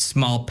the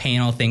small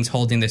panel things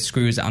holding the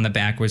screws on the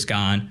back was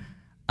gone.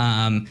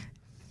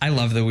 I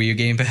love the Wii U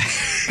gamepad.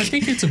 I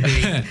think it's a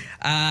big.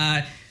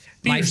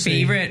 Let's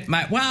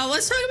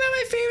talk about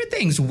my favorite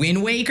things.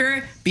 Wind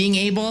Waker, being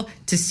able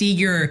to see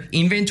your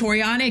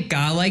inventory on it,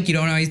 godlike. You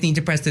don't always need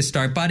to press the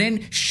start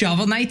button.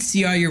 Shovel Knight,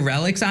 see all your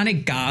relics on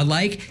it,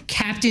 godlike.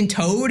 Captain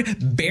Toad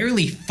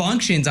barely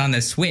functions on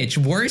the Switch.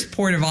 Worst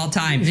port of all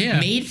time. Yeah.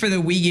 Made for the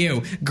Wii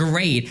U.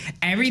 Great.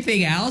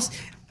 Everything else,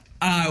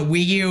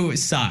 Wii U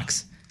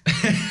sucks.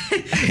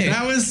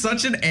 That was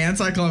such an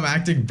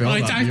anticlimactic build.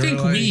 I think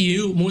Wii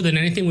U, more than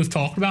anything we've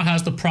talked about,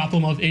 has the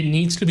problem of it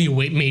needs to be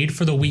made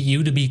for the Wii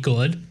U to be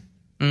good.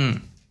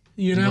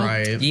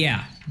 Right?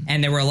 Yeah,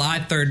 and there were a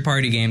lot of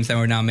third-party games that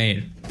were not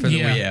made for the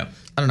Wii U.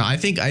 I don't know. I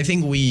think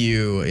Wii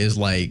U is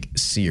like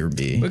C or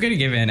B. We're gonna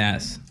give it an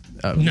S.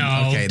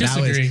 No, okay,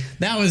 disagree.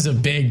 That was a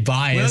big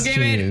bias.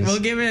 We'll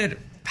give it.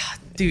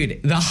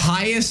 Dude, the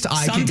highest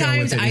I can go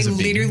with it is a B.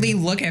 Sometimes I literally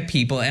look at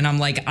people and I'm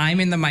like,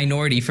 I'm in the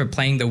minority for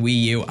playing the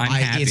Wii U. I'm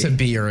happy. It's a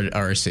B or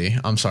a C.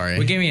 I'm sorry.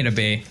 We're giving it a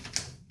B.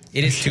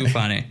 It is too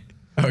funny.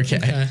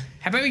 Okay.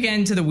 How about we get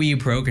into the Wii U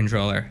Pro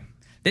controller?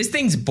 This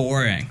thing's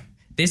boring.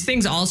 This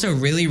thing's also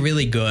really,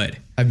 really good.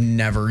 I've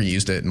never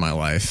used it in my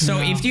life. So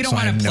if you don't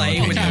want to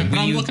play with the Wii U...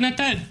 I'm looking at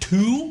that.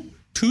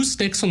 Two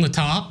sticks on the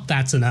top,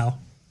 that's an L.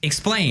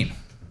 Explain.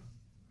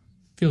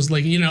 Feels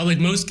like, like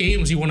most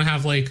games you want to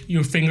have like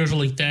your fingers are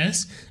like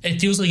this. It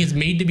feels like it's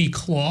made to be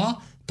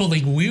claw, but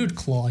like weird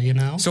claw,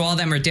 So all of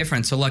them are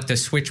different. So look, the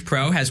Switch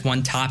Pro has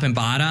one top and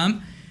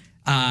bottom.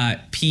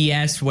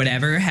 PS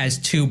whatever has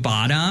two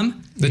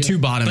bottom. The two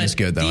bottom is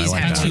good though. These I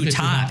like have that. two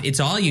top.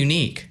 It's all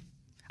unique.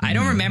 I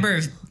don't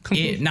remember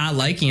not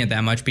liking it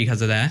that much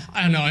because of that.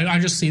 I don't know. I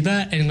just see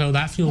that and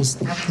that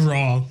feels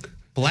wrong.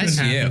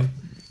 Bless you.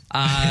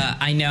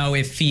 I know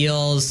it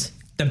feels...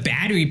 The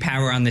battery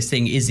power on this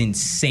thing is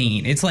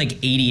insane. It's like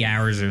 80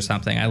 hours or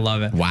something. I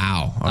love it.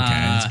 Wow. Okay.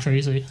 That's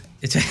crazy.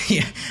 It's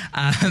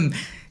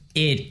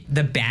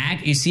the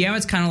back, you see how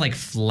it's kind of like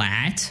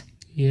flat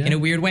in a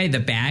weird way?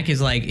 The back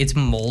is like, it's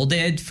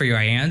molded for your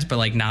hands, but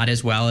like not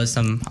as well as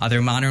some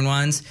other modern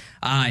ones.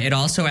 It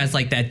also has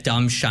like that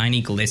dumb, shiny,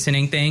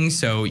 glistening thing,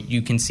 so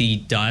you can see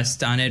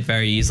dust on it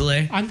very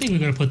easily. I think we're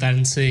going to put that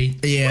in C.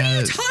 Yeah. What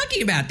are you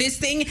talking about? This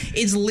thing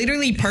is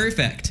literally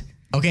perfect.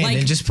 Okay, like,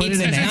 then just put it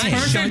in it's A.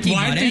 Perfect.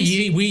 Why do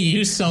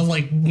you sell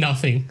like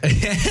nothing?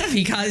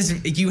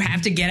 Because you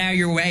have to get out of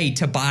your way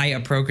to buy a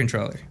Pro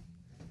controller.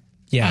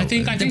 Yeah, I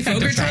think The Pro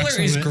that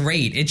controller is it.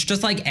 great. It's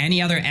just like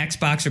any other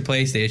Xbox or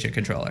PlayStation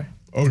controller.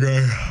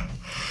 Okay.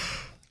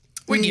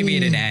 We'll give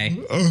it an A.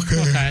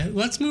 Okay,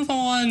 let's move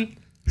on.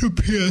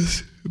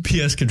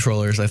 PS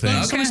controllers, I think.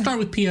 Let's Okay. start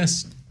with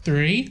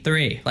PS3.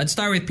 3. Let's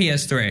start with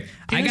PS3.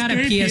 I got a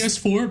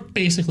PS4,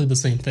 basically the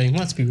same thing.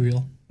 Let's be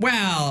real.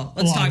 Well,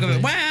 let's A lot talk of about...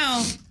 it.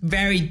 Well,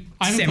 very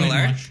I haven't played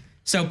similar. much.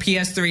 So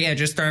PS3, I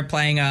just started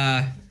playing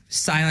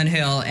Silent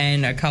Hill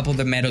and a couple of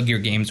the Metal Gear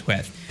games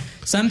with.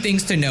 Some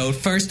things to note.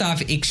 First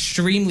off,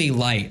 extremely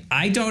light.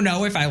 I don't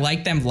know if I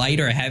like them light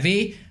or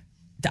heavy.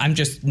 I'm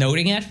just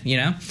noting it, you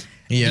know?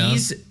 Yeah.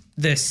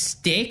 The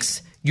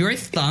sticks... Your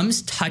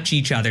thumbs touch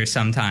each other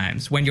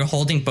sometimes when you're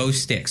holding both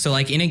sticks. So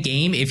like in a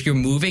game, if you're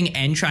moving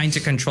and trying to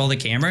control the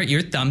camera,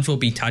 your thumbs will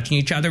be touching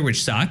each other,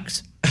 which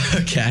sucks.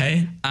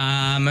 Okay.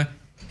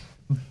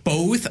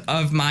 Both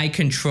of my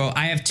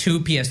I have two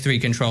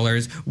PS3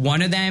 controllers.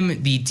 One of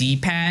them, the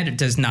D-pad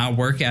does not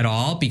work at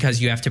all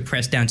because you have to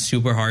press down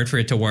super hard for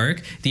it to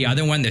work. The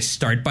other one, the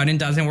start button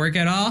doesn't work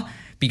at all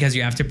because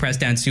you have to press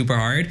down super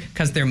hard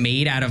because they're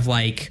made out of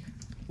like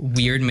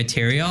weird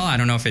material. I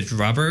don't know if it's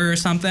rubber or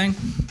something.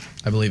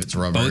 I believe it's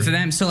rubber. Both of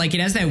them. So like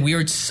it has that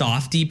weird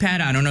soft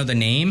D-pad. I don't know the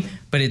name,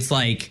 but it's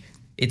like,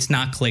 it's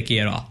not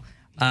clicky at all.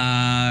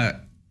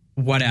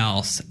 What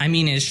else? I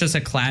mean, it's just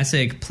a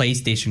classic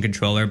PlayStation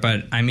controller,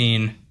 but I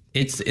mean,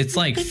 it's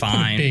like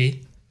fine.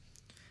 B.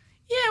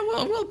 Yeah,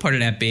 we'll put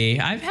it at B.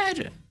 I've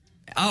had...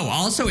 Oh,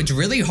 also, it's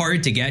really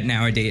hard to get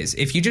nowadays.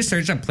 If you just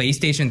search up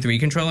PlayStation 3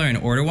 controller and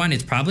order one,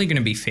 it's probably going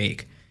to be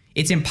fake.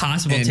 It's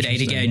impossible today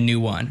to get a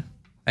new one.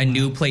 A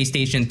new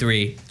PlayStation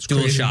 3,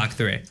 DualShock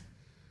 3.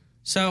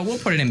 So we'll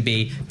put it in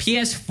B.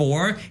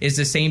 PS4 is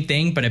the same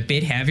thing, but a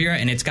bit heavier,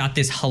 and it's got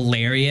this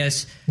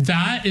hilarious...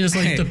 That is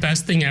like the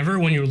best thing ever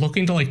when you're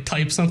looking to like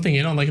type something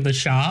in on like the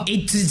shop.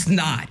 It's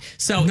not.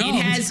 So No, it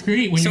has. it's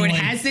great when so you're it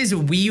like- has this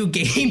Wii U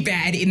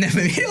gamepad in the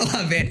middle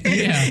of it.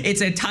 Yeah.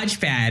 It's a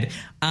touchpad.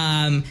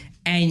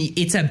 And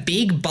it's a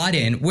big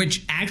button,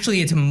 which actually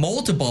it's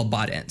multiple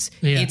buttons.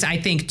 Yeah. It's, I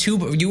think,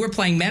 two. You were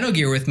playing Metal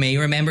Gear with me.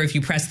 Remember, if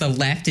you press the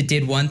left, it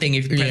did one thing.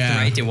 If you press the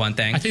right, it did one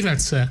thing. I think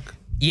that's sick.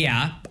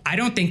 Yeah, I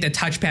don't think the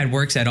touchpad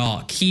works at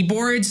all.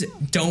 Keyboards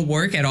don't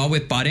work at all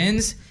with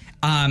buttons.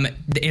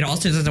 It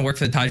also doesn't work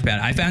for the touchpad.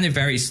 I found it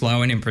very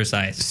slow and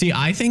imprecise. See,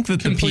 I think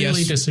that the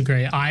Completely PS...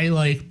 disagree. I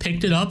like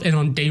picked it up and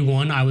on day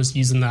one I was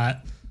using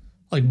that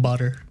like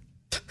butter.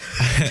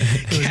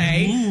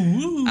 Okay.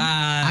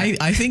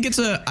 I think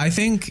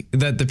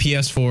that the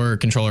PS4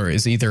 controller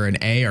is either an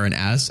A or an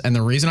S, and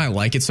the reason I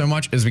like it so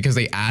much is because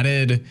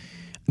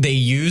they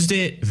used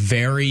it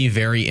very,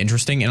 very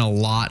interesting in a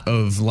lot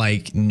of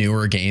like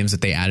newer games that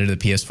they added to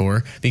the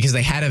PS4 because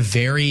they had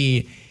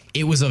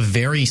it was a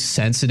very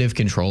sensitive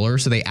controller,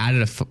 so they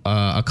added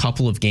a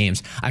couple of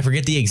games. I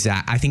forget the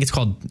exact. I think it's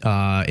called.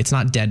 It's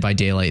not Dead by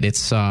Daylight.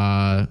 It's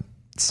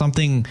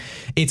something.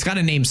 It's got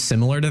a name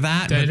similar to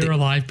that. Dead or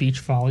Alive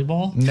Beach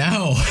Volleyball.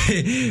 No,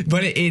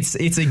 but it's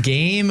a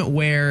game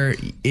where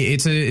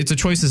it's a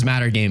choices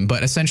matter game.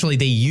 But essentially,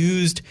 they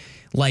used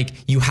like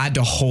you had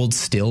to hold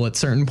still at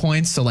certain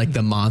points, so like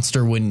the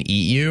monster wouldn't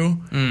eat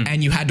you,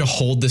 and you had to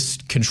hold this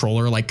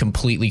controller like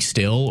completely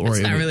still. Or It's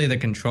not really the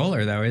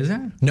controller, though, is it?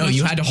 No,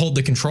 you had to hold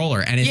the controller,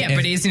 and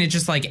But isn't it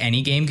just like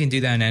any game can do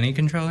that on any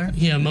controller?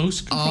 Yeah,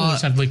 most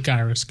controllers have like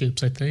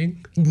gyroscopes, I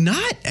think.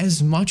 not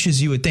as much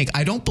as you would think.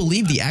 I don't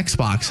believe the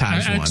Xbox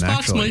has one. Xbox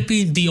Actually, might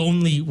be the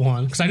only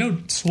one because I know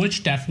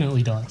Switch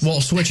definitely does.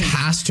 well, Switch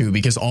has to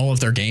because all of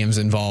their games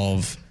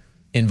involve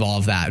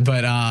that.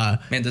 But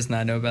Man does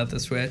not know about the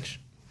Switch.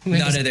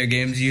 None of their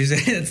games use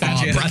it. It's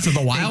not true. Breath of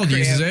the Wild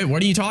uses it.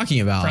 What are you talking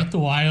about? Breath of the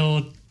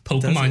Wild,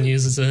 Pokemon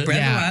uses it. Breath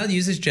Yeah. of the Wild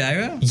uses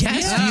gyro?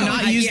 Yes, do you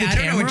not use the I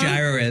don't know what camera?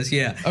 gyro is.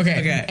 Yeah.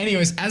 Okay.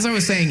 Anyways, as I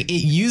was saying, it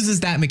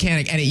uses that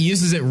mechanic and it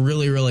uses it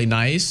really, really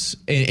nice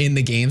in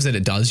the games that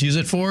it does use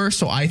it for.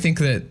 So I think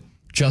that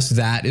just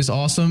that is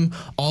awesome.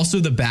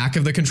 Also, the back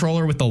of the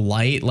controller with the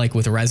light, like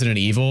with Resident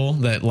Evil,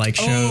 that like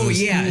shows. Oh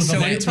yeah, Ooh, so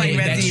the it's like light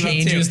Resident Evil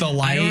changes 2. the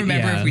light, I don't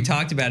remember yeah. if we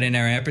talked about it in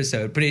our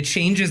episode, but it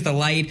changes the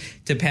light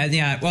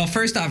depending on. Well,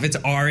 first off, it's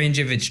orange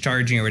if it's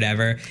charging or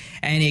whatever,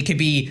 and it could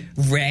be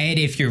red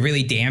if you're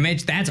really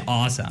damaged. That's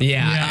awesome.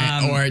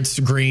 Yeah, or it's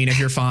green if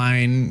you're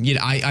fine. You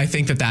know, I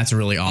think that that's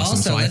really awesome.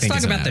 Also, so I let's think talk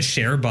it's an about the F.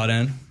 share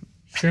button,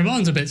 Share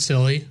button's a bit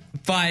silly.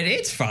 but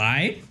it's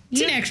fine.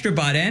 It's an extra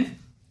button.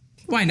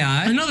 Why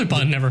not? Another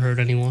button never hurt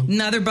anyone.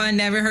 Another button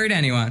never hurt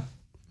anyone.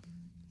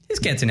 This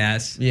gets an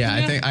S.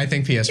 Yeah, Yeah. I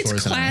think PS4 It's is an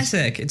S.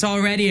 classic. It's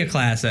already a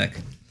classic.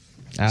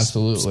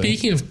 Absolutely.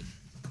 Speaking of,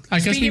 I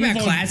guess Speaking we about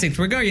move on. classics,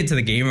 we're going into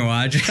the Game &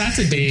 Watch. That's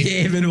a D.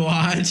 Game &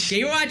 Watch.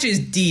 Game & Watch is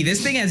D.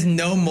 This thing has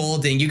no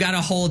molding. You got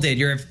to hold it.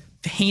 Your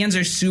hands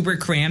are super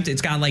cramped.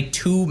 It's got like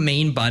 2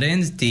 main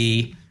buttons.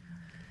 D.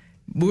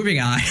 Moving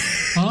on.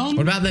 What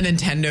about the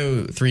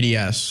Nintendo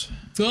 3DS?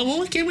 Well,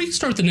 we can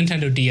start with the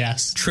Nintendo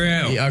DS. True.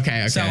 Yeah,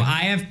 okay. So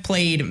I have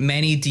played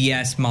many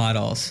DS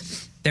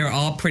models. They're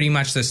all pretty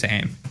much the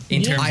same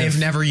in terms of I have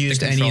never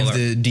used any of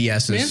the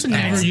DSs. Man's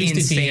never That's used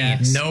insane. a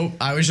DS. Nope.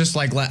 I was just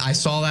like, I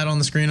saw that on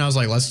the screen. I was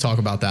like, let's talk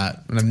about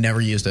that. And I've never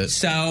used it.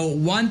 So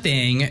one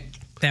thing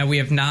that we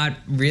have not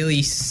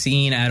really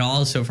seen at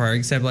all so far,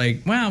 except like,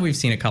 well, we've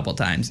seen a couple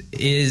times,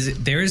 is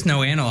there is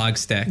no analog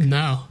stick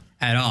No.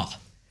 at all.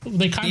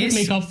 They kind This- of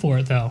make up for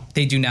it, though,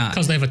 They do not.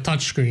 because they have a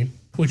touchscreen,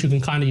 which you can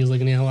kind of use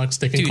like an analog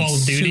stick in Dude, Call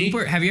of Duty.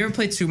 have you ever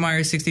played Super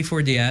Mario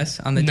 64 DS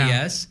on the No.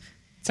 DS?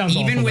 Sounds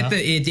Even awful, with though.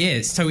 it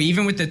is. So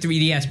even with the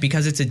 3DS,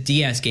 because it's a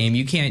DS game,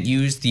 you can't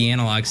use the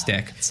analog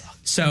stick.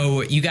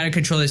 So you got to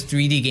control this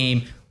 3D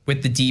game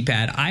with the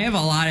D-pad. I have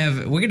a lot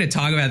of, we're going to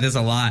talk about this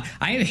a lot.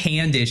 I have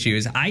hand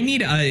issues. I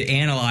need an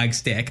analog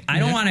stick. I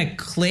don't want to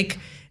click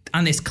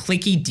on this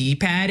clicky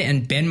D-pad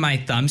and bend my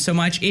thumb so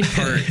much. It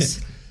hurts.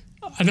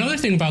 Another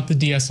thing about the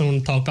DS I want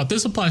to talk about,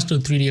 this applies to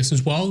the 3DS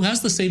as well. It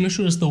has the same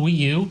issue as the Wii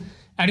U.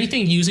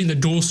 Anything using the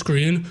dual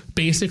screen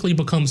basically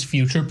becomes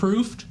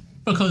future-proofed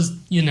because,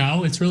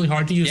 it's really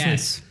hard to use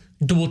Yes.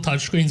 like, dual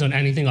touchscreens on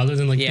anything other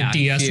than like the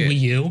DS, dude, Wii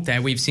U.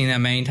 That we've seen that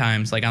many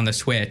times, like on the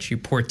Switch. You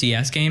port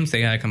DS games,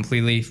 they got to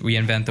completely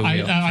reinvent the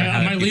wheel.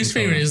 My least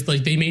favorite is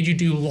like they made you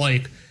do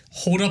like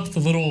hold up the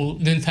little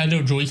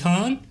Nintendo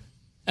Joy-Con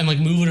and like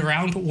move it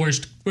around.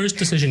 Worst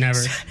decision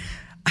ever.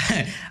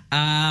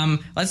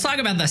 Let's talk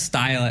about the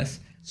stylus.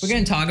 We're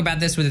going to talk about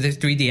this with the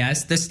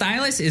 3DS. The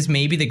stylus is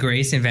maybe the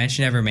greatest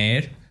invention ever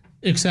made.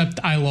 Except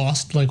I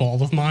lost like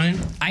all of mine.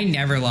 I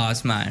never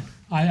lost mine.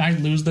 I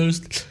lose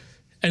those.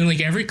 And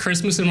like every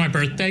Christmas and my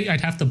birthday,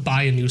 I'd have to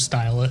buy a new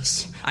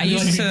stylus. I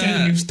used to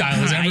get a new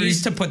stylus I every.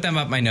 used to put them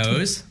up my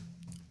nose.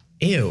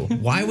 Ew.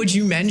 Why would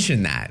you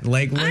mention that?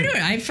 Like, I don't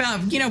know. I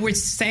felt, we're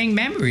saying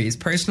memories,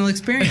 personal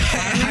experience.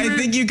 I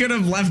think you could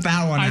have left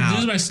that one I'd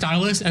lose out. my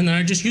stylus and then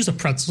I just use a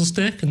pretzel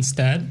stick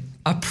instead.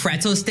 A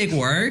pretzel stick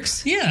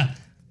works? Yeah.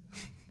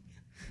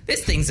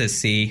 This thing's a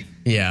C.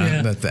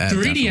 Yeah.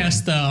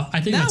 3DS though,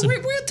 I think No, that's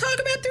we'll talk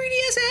about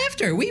 3DS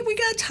after. We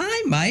got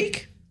time,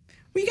 Mike.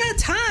 We got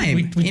time.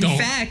 We In don't.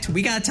 fact,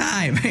 we got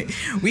time.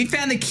 We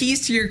found the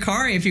keys to your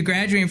car. If you're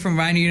graduating from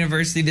Rider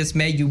University this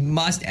May, you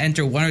must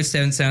enter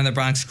 1077 The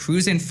Bronx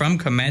Cruisin' from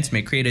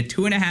Commencement. Create a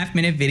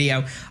 2.5-minute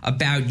video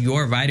about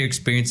your Rider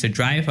experience to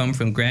drive home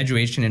from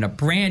graduation in a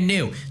brand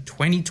new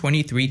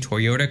 2023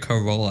 Toyota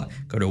Corolla.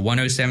 Go to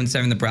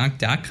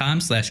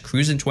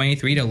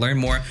 1077thebronx.com/cruisin23 to learn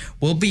more.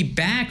 We'll be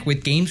back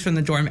with Games from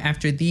the Dorm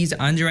after these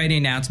underwriting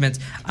announcements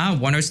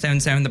on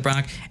 1077 The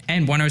Bronx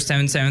and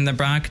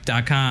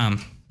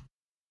 1077thebronx.com.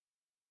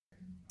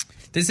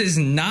 This is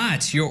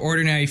not your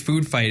ordinary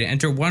food fight.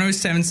 Enter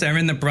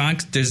 1077 The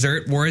Bronx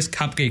Dessert Wars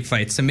Cupcake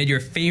Fight. Submit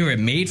your favorite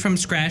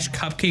made-from-scratch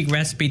cupcake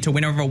recipe to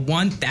win over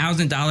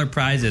 $1,000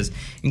 prizes,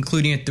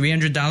 including a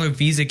 $300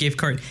 Visa gift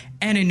card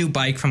and a new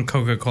bike from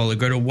Coca-Cola.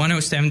 Go to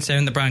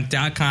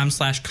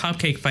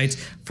 1077thebronx.com/cupcake fights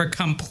for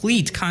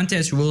complete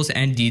contest rules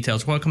and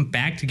details. Welcome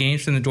back to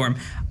Games from the Dorm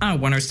on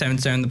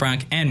 1077 The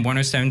Bronx and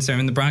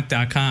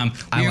 1077thebronx.com.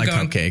 I like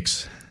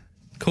cupcakes.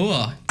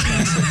 Cool.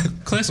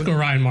 classical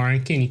Ryan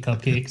Martin candy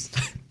cupcakes.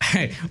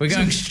 We're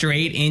going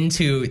straight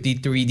into the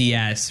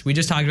 3DS. We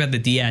just talked about the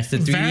DS. The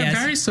 3DS.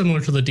 Very similar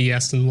to the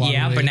DS in a lot of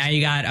Yeah, ways. but now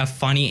you got a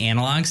funny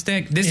analog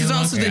stick. This is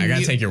also Okay, the I gotta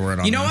new- take your word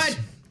on You know this. what?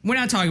 We're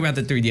not talking about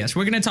the 3DS.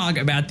 We're going to talk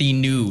about the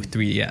new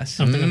 3DS.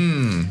 They're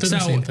the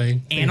same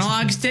thing.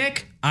 Analog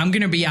stick, I'm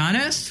going to be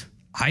honest,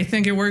 I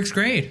think it works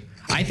great.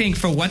 I think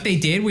for what they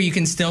did where you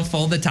can still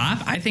fold the top,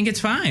 I think it's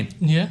fine.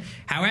 Yeah.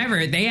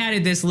 However, they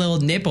added this little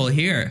nipple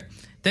here.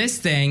 This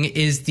thing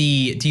is do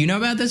you know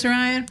about this,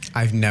 Ryan?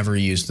 I've never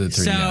used the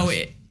 3DS. So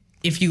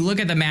if you look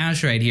at the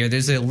mouse right here,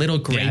 there's a little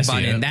gray I see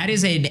button. it. That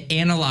is an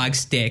analog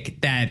stick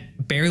that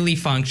barely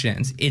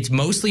functions. It's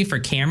mostly for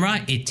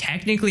camera. It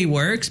technically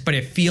works, but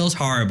it feels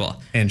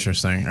horrible.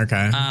 Interesting.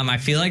 Okay. I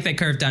feel like they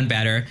could have done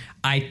better.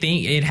 I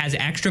think it has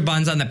extra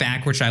buttons on the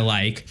back, which I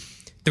like.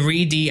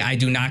 3D, I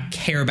do not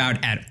care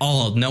about at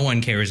all. No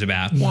one cares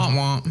about. Womp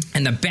womp.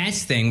 And the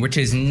best thing, which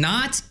is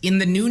not in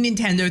the new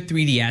Nintendo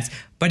 3DS,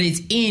 but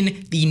it's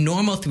in the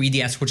normal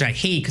 3DS, which I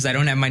hate because I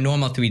don't have my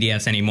normal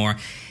 3DS anymore.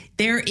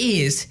 There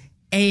is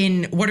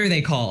what are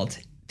they called?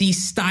 The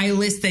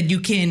stylus that you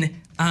can, You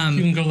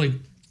can go like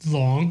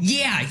long.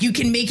 yeah, you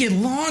can make it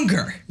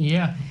longer.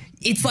 Yeah.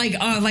 It's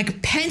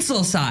like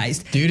pencil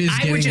sized. Dude is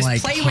I would getting, just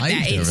like, play with that.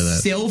 hyped It's over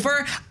that.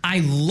 silver. I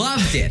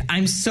loved it.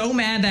 I'm so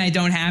mad that I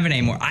don't have it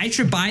anymore. I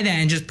should buy that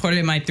and just put it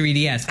in my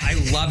 3DS. I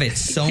love it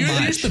so Here's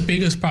much. the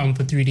biggest problem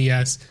with the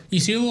 3DS. You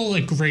see a little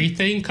like gray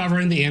thing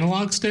covering the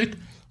analog stick?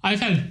 I've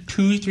had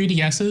 2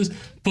 3DSs.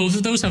 Both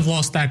of those have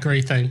lost that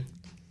gray thing.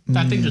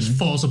 That thing just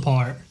falls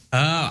apart.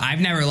 Oh, I've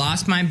never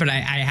lost mine, but I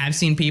have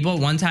seen people.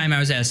 One time I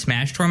was at a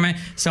Smash tournament.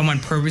 Someone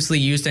purposely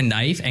used a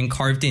knife and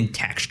carved in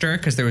texture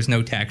because there was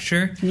no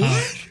texture.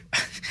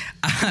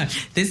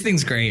 This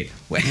thing's great.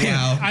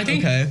 Wow. I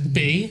think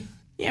B.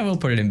 Yeah, we'll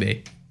put it in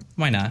B.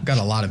 Why not? Got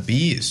a lot of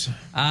B's.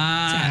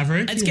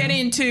 Average. Let's get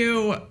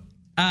into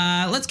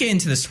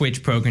the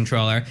Switch Pro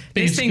controller.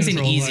 This thing's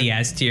an easy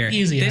S tier.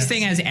 This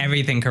thing has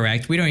everything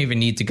correct. We don't even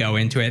need to go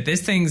into it.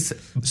 This thing's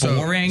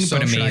boring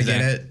but amazing. Should I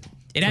get it?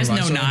 It has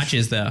no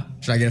notches though.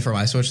 Should I get it for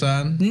my Switch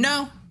then?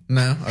 No.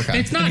 No? Okay.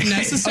 It's not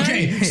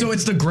necessary. Okay, so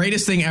it's the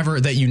greatest thing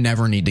ever that you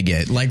never need to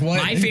get. Like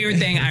what? My favorite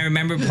thing, I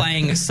remember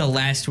playing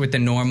Celeste with the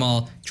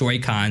normal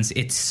Joy-Cons.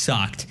 It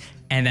sucked.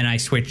 And then I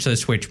switched to the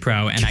Switch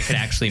Pro and I could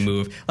actually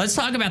move. Let's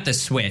talk about the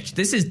Switch.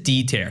 This is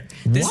D tier.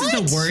 This is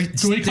the worst.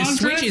 The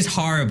Switch is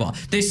horrible.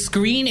 The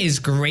screen is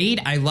great.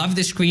 I love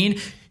the screen.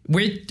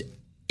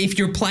 If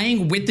you're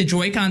playing with the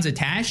Joy-Cons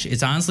attached,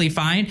 it's honestly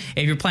fine.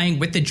 If you're playing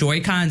with the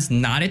Joy-Cons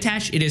not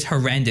attached, it is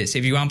horrendous.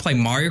 If you want to play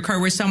Mario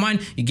Kart with someone,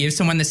 you give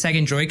someone the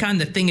second Joy-Con,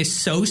 the thing is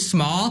so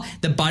small,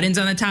 the buttons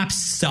on the top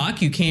suck,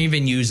 you can't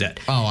even use it.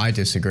 Oh, I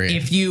disagree.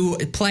 If you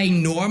play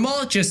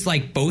normal, just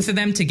like both of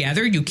them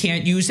together, you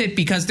can't use it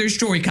because there's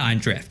Joy-Con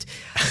drift.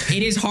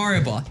 It is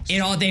horrible.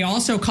 They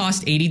also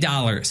cost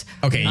 $80.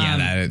 Okay,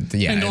 that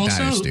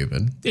is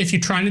stupid. If you're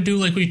trying to do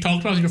like we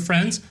talked about with your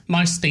friends,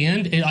 my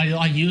stand,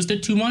 I used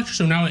it too much,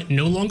 so now it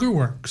no longer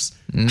works.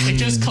 It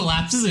just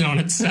collapses in on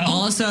itself.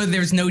 Also,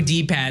 there's no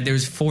D-pad.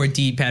 There's 4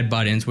 D-pad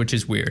buttons, which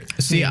is weird.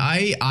 See,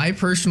 I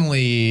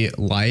personally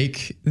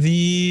like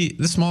the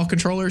small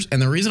controllers,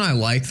 and the reason I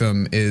like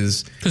them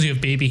is because you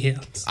have baby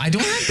hands. I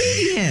don't have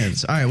baby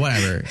hands. All right,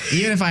 whatever.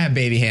 Even if I have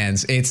baby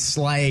hands, it's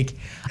like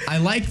I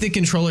like the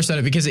controller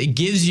setup because it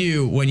gives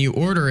you, when you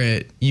order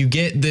it, you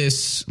get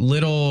this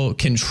little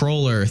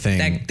controller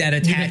thing that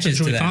attaches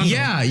to that.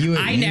 Yeah,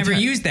 I never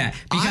used that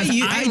because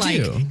I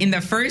do. In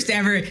the first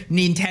ever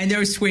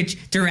Nintendo Switch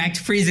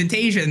Direct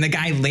presentation, the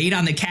guy laid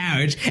on the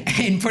couch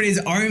and put his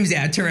arms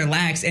out to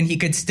relax, and he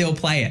could still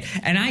play it.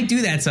 And I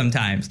do that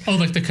sometimes. Oh,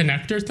 like the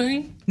connector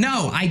thing?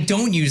 No, I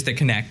don't use the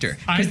connector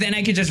because then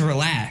I could just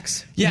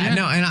relax. Yeah,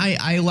 no, and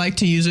I like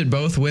to use it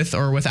both with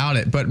or without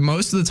it, but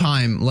most of the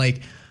time,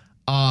 like.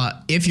 I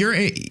feel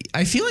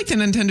like the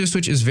Nintendo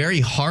Switch is very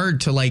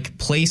hard to like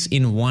place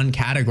in one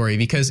category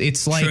because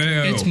it's like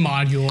it's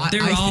modular.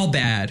 They're all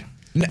bad.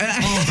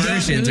 All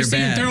versions are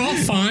bad. They're all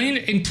fine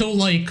until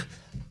like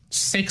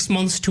 6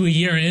 months to a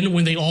year in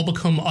when they all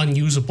become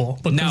unusable.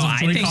 No, I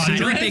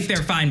don't think they're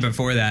fine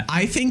before that.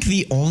 I think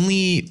the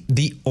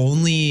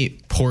only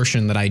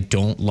portion that I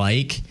don't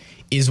like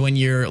is when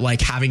you're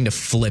like having to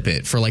flip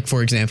it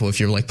for example, if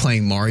you're like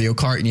playing Mario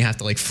Kart and you have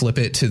to like flip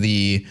it to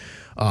the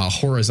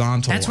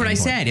horizontal. That's what I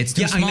said. It's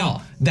too small. I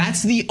know.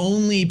 That's the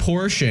only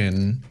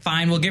portion.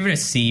 Fine, we'll give it a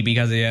C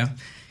because of you.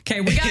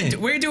 Okay,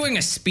 we're doing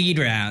a speed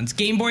round.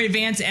 Game Boy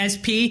Advance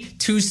SP,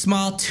 too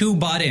small, 2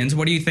 buttons.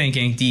 What are you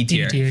thinking? D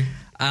tier.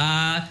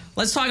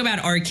 Let's talk about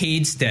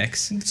arcade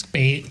sticks. It's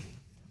bait.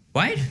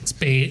 What? It's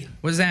bait.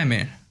 What does that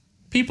mean?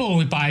 People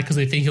only buy it because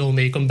they think it'll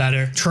make them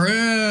better.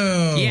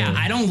 True. Yeah,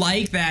 I don't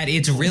like that.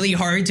 It's really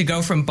hard to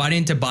go from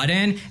button to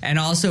button, and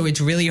also it's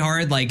really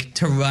hard like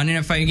to run in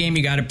a fighting game.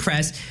 You got to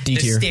press the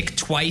stick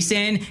twice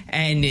in,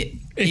 and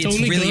it's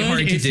only really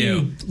hard to do.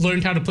 You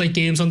learned how to play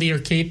games on the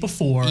arcade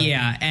before.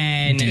 Yeah,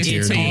 and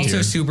it's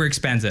also super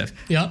expensive.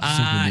 Yep.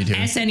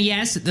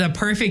 SNES, the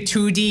perfect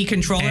 2D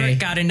controller,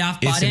 got enough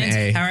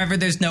buttons. However,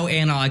 there's no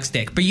analog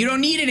stick, but you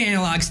don't need an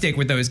analog stick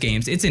with those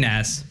games. It's an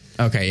S.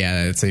 Okay,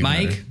 yeah, that's even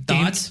Mike,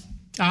 better. Thoughts?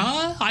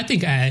 I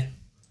think A.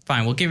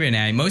 Fine, we'll give it an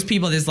A. Most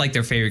people, this is like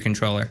their favorite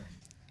controller.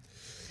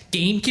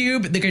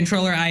 GameCube, the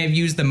controller I have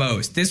used the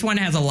most. This one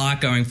has a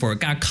lot going for it.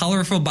 Got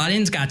colorful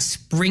buttons, got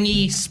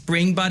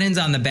spring buttons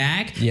on the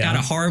back, got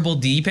a horrible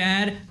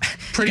D-pad.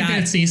 Pretty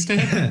bad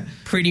C-stick.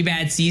 Pretty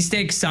bad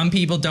C-stick. Some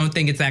people don't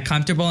think it's that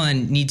comfortable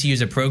and need to use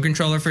a Pro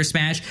controller for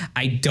Smash.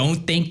 I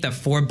don't think the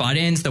 4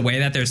 buttons, the way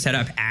that they're set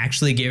up,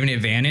 actually give an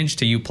advantage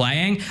to you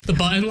playing. The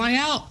button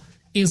layout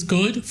is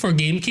good for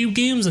GameCube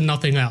games and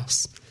nothing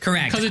else.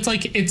 Correct. Because it's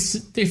like,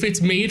 if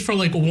it's made for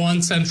like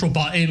one central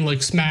button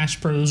like Smash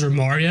Bros or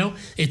Mario,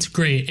 it's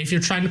great. If you're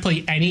trying to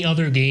play any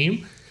other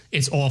game,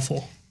 it's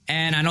awful.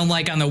 And I don't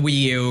like on the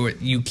Wii U,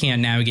 you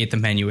can't navigate the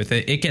menu with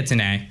it. It gets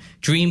an A.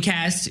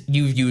 Dreamcast,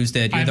 you've used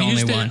it. You're the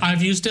only one.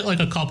 I've used it like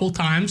a couple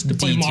times to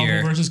play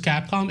Marvel vs.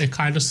 Capcom. It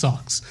kind of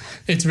sucks.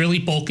 It's really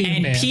bulky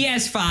and bad.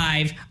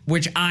 PS5,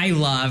 which I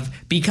love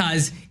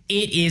because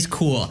it is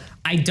cool.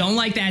 I don't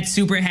like that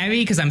super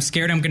heavy because I'm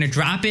scared I'm going to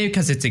drop it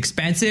because it's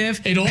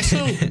expensive. It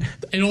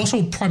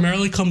also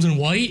primarily comes in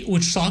white,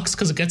 which sucks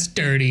because it gets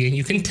dirty and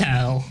you can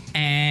tell.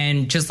 And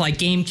and just like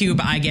GameCube,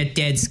 I get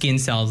dead skin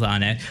cells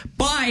on it.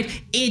 But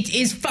it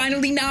is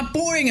finally not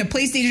boring. A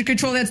PlayStation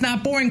controller that's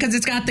not boring because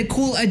it's got the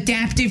cool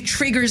adaptive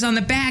triggers on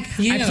the back.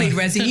 Yeah, I played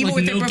Resident Evil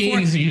with it before.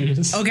 Games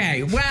used.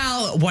 Okay,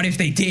 well, what if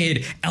they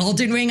did?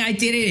 Elden Ring, I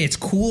did it. It's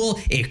cool.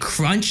 It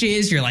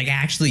crunches. You're like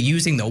actually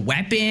using the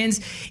weapons.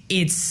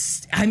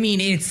 It's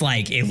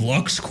like, it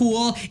looks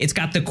cool. It's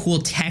got the cool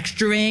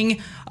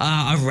texturing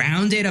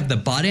around it of the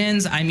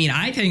buttons. I mean,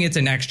 I think it's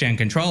a next-gen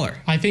controller.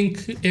 I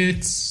think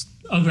it's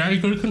a very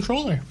good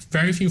controller.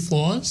 Very few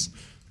flaws.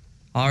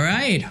 All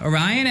right.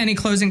 Orion, any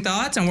closing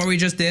thoughts on what we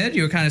just did?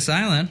 You were kind of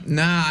silent.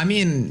 Nah, I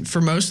mean,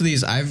 for most of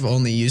these, I've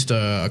only used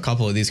a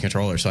couple of these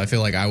controllers, so I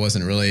feel like I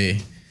wasn't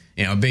really,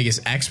 biggest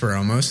expert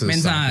on most of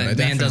this stuff.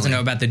 Man doesn't know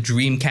about the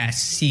Dreamcast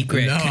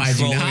secret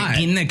controller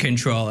in the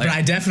controller. But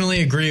I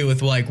definitely agree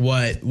with like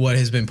what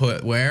has been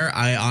put where.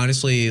 I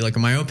honestly, like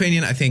in my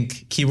opinion, I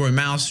think keyboard and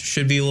mouse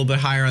should be a little bit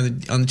higher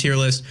on the tier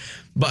list.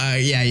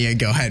 But yeah,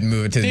 go ahead and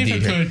move it to the D.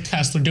 David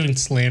Kessler doing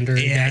slander.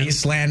 Yeah, he's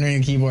slandering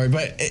the keyboard.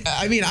 But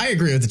I mean, I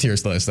agree with the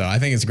tiers list, though. I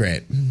think it's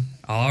great.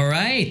 All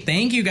right.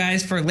 Thank you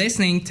guys for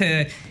listening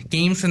to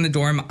Games from the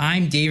Dorm.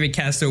 I'm David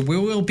Kessler. We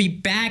will be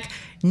back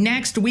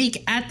next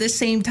week at the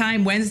same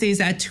time,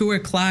 Wednesdays at 2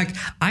 o'clock.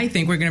 I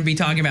think we're going to be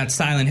talking about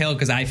Silent Hill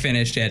because I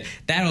finished it.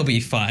 That'll be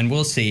fun.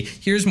 We'll see.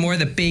 Here's more of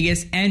the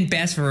biggest and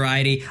best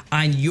variety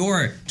on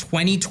your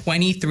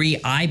 2023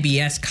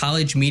 IBS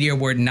College Media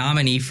Award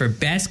nominee for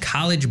Best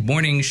College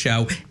Morning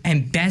Show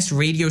and Best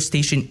Radio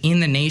Station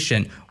in the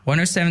Nation.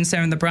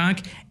 1077 The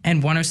Bronx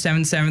and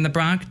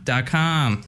 1077thebronx.com.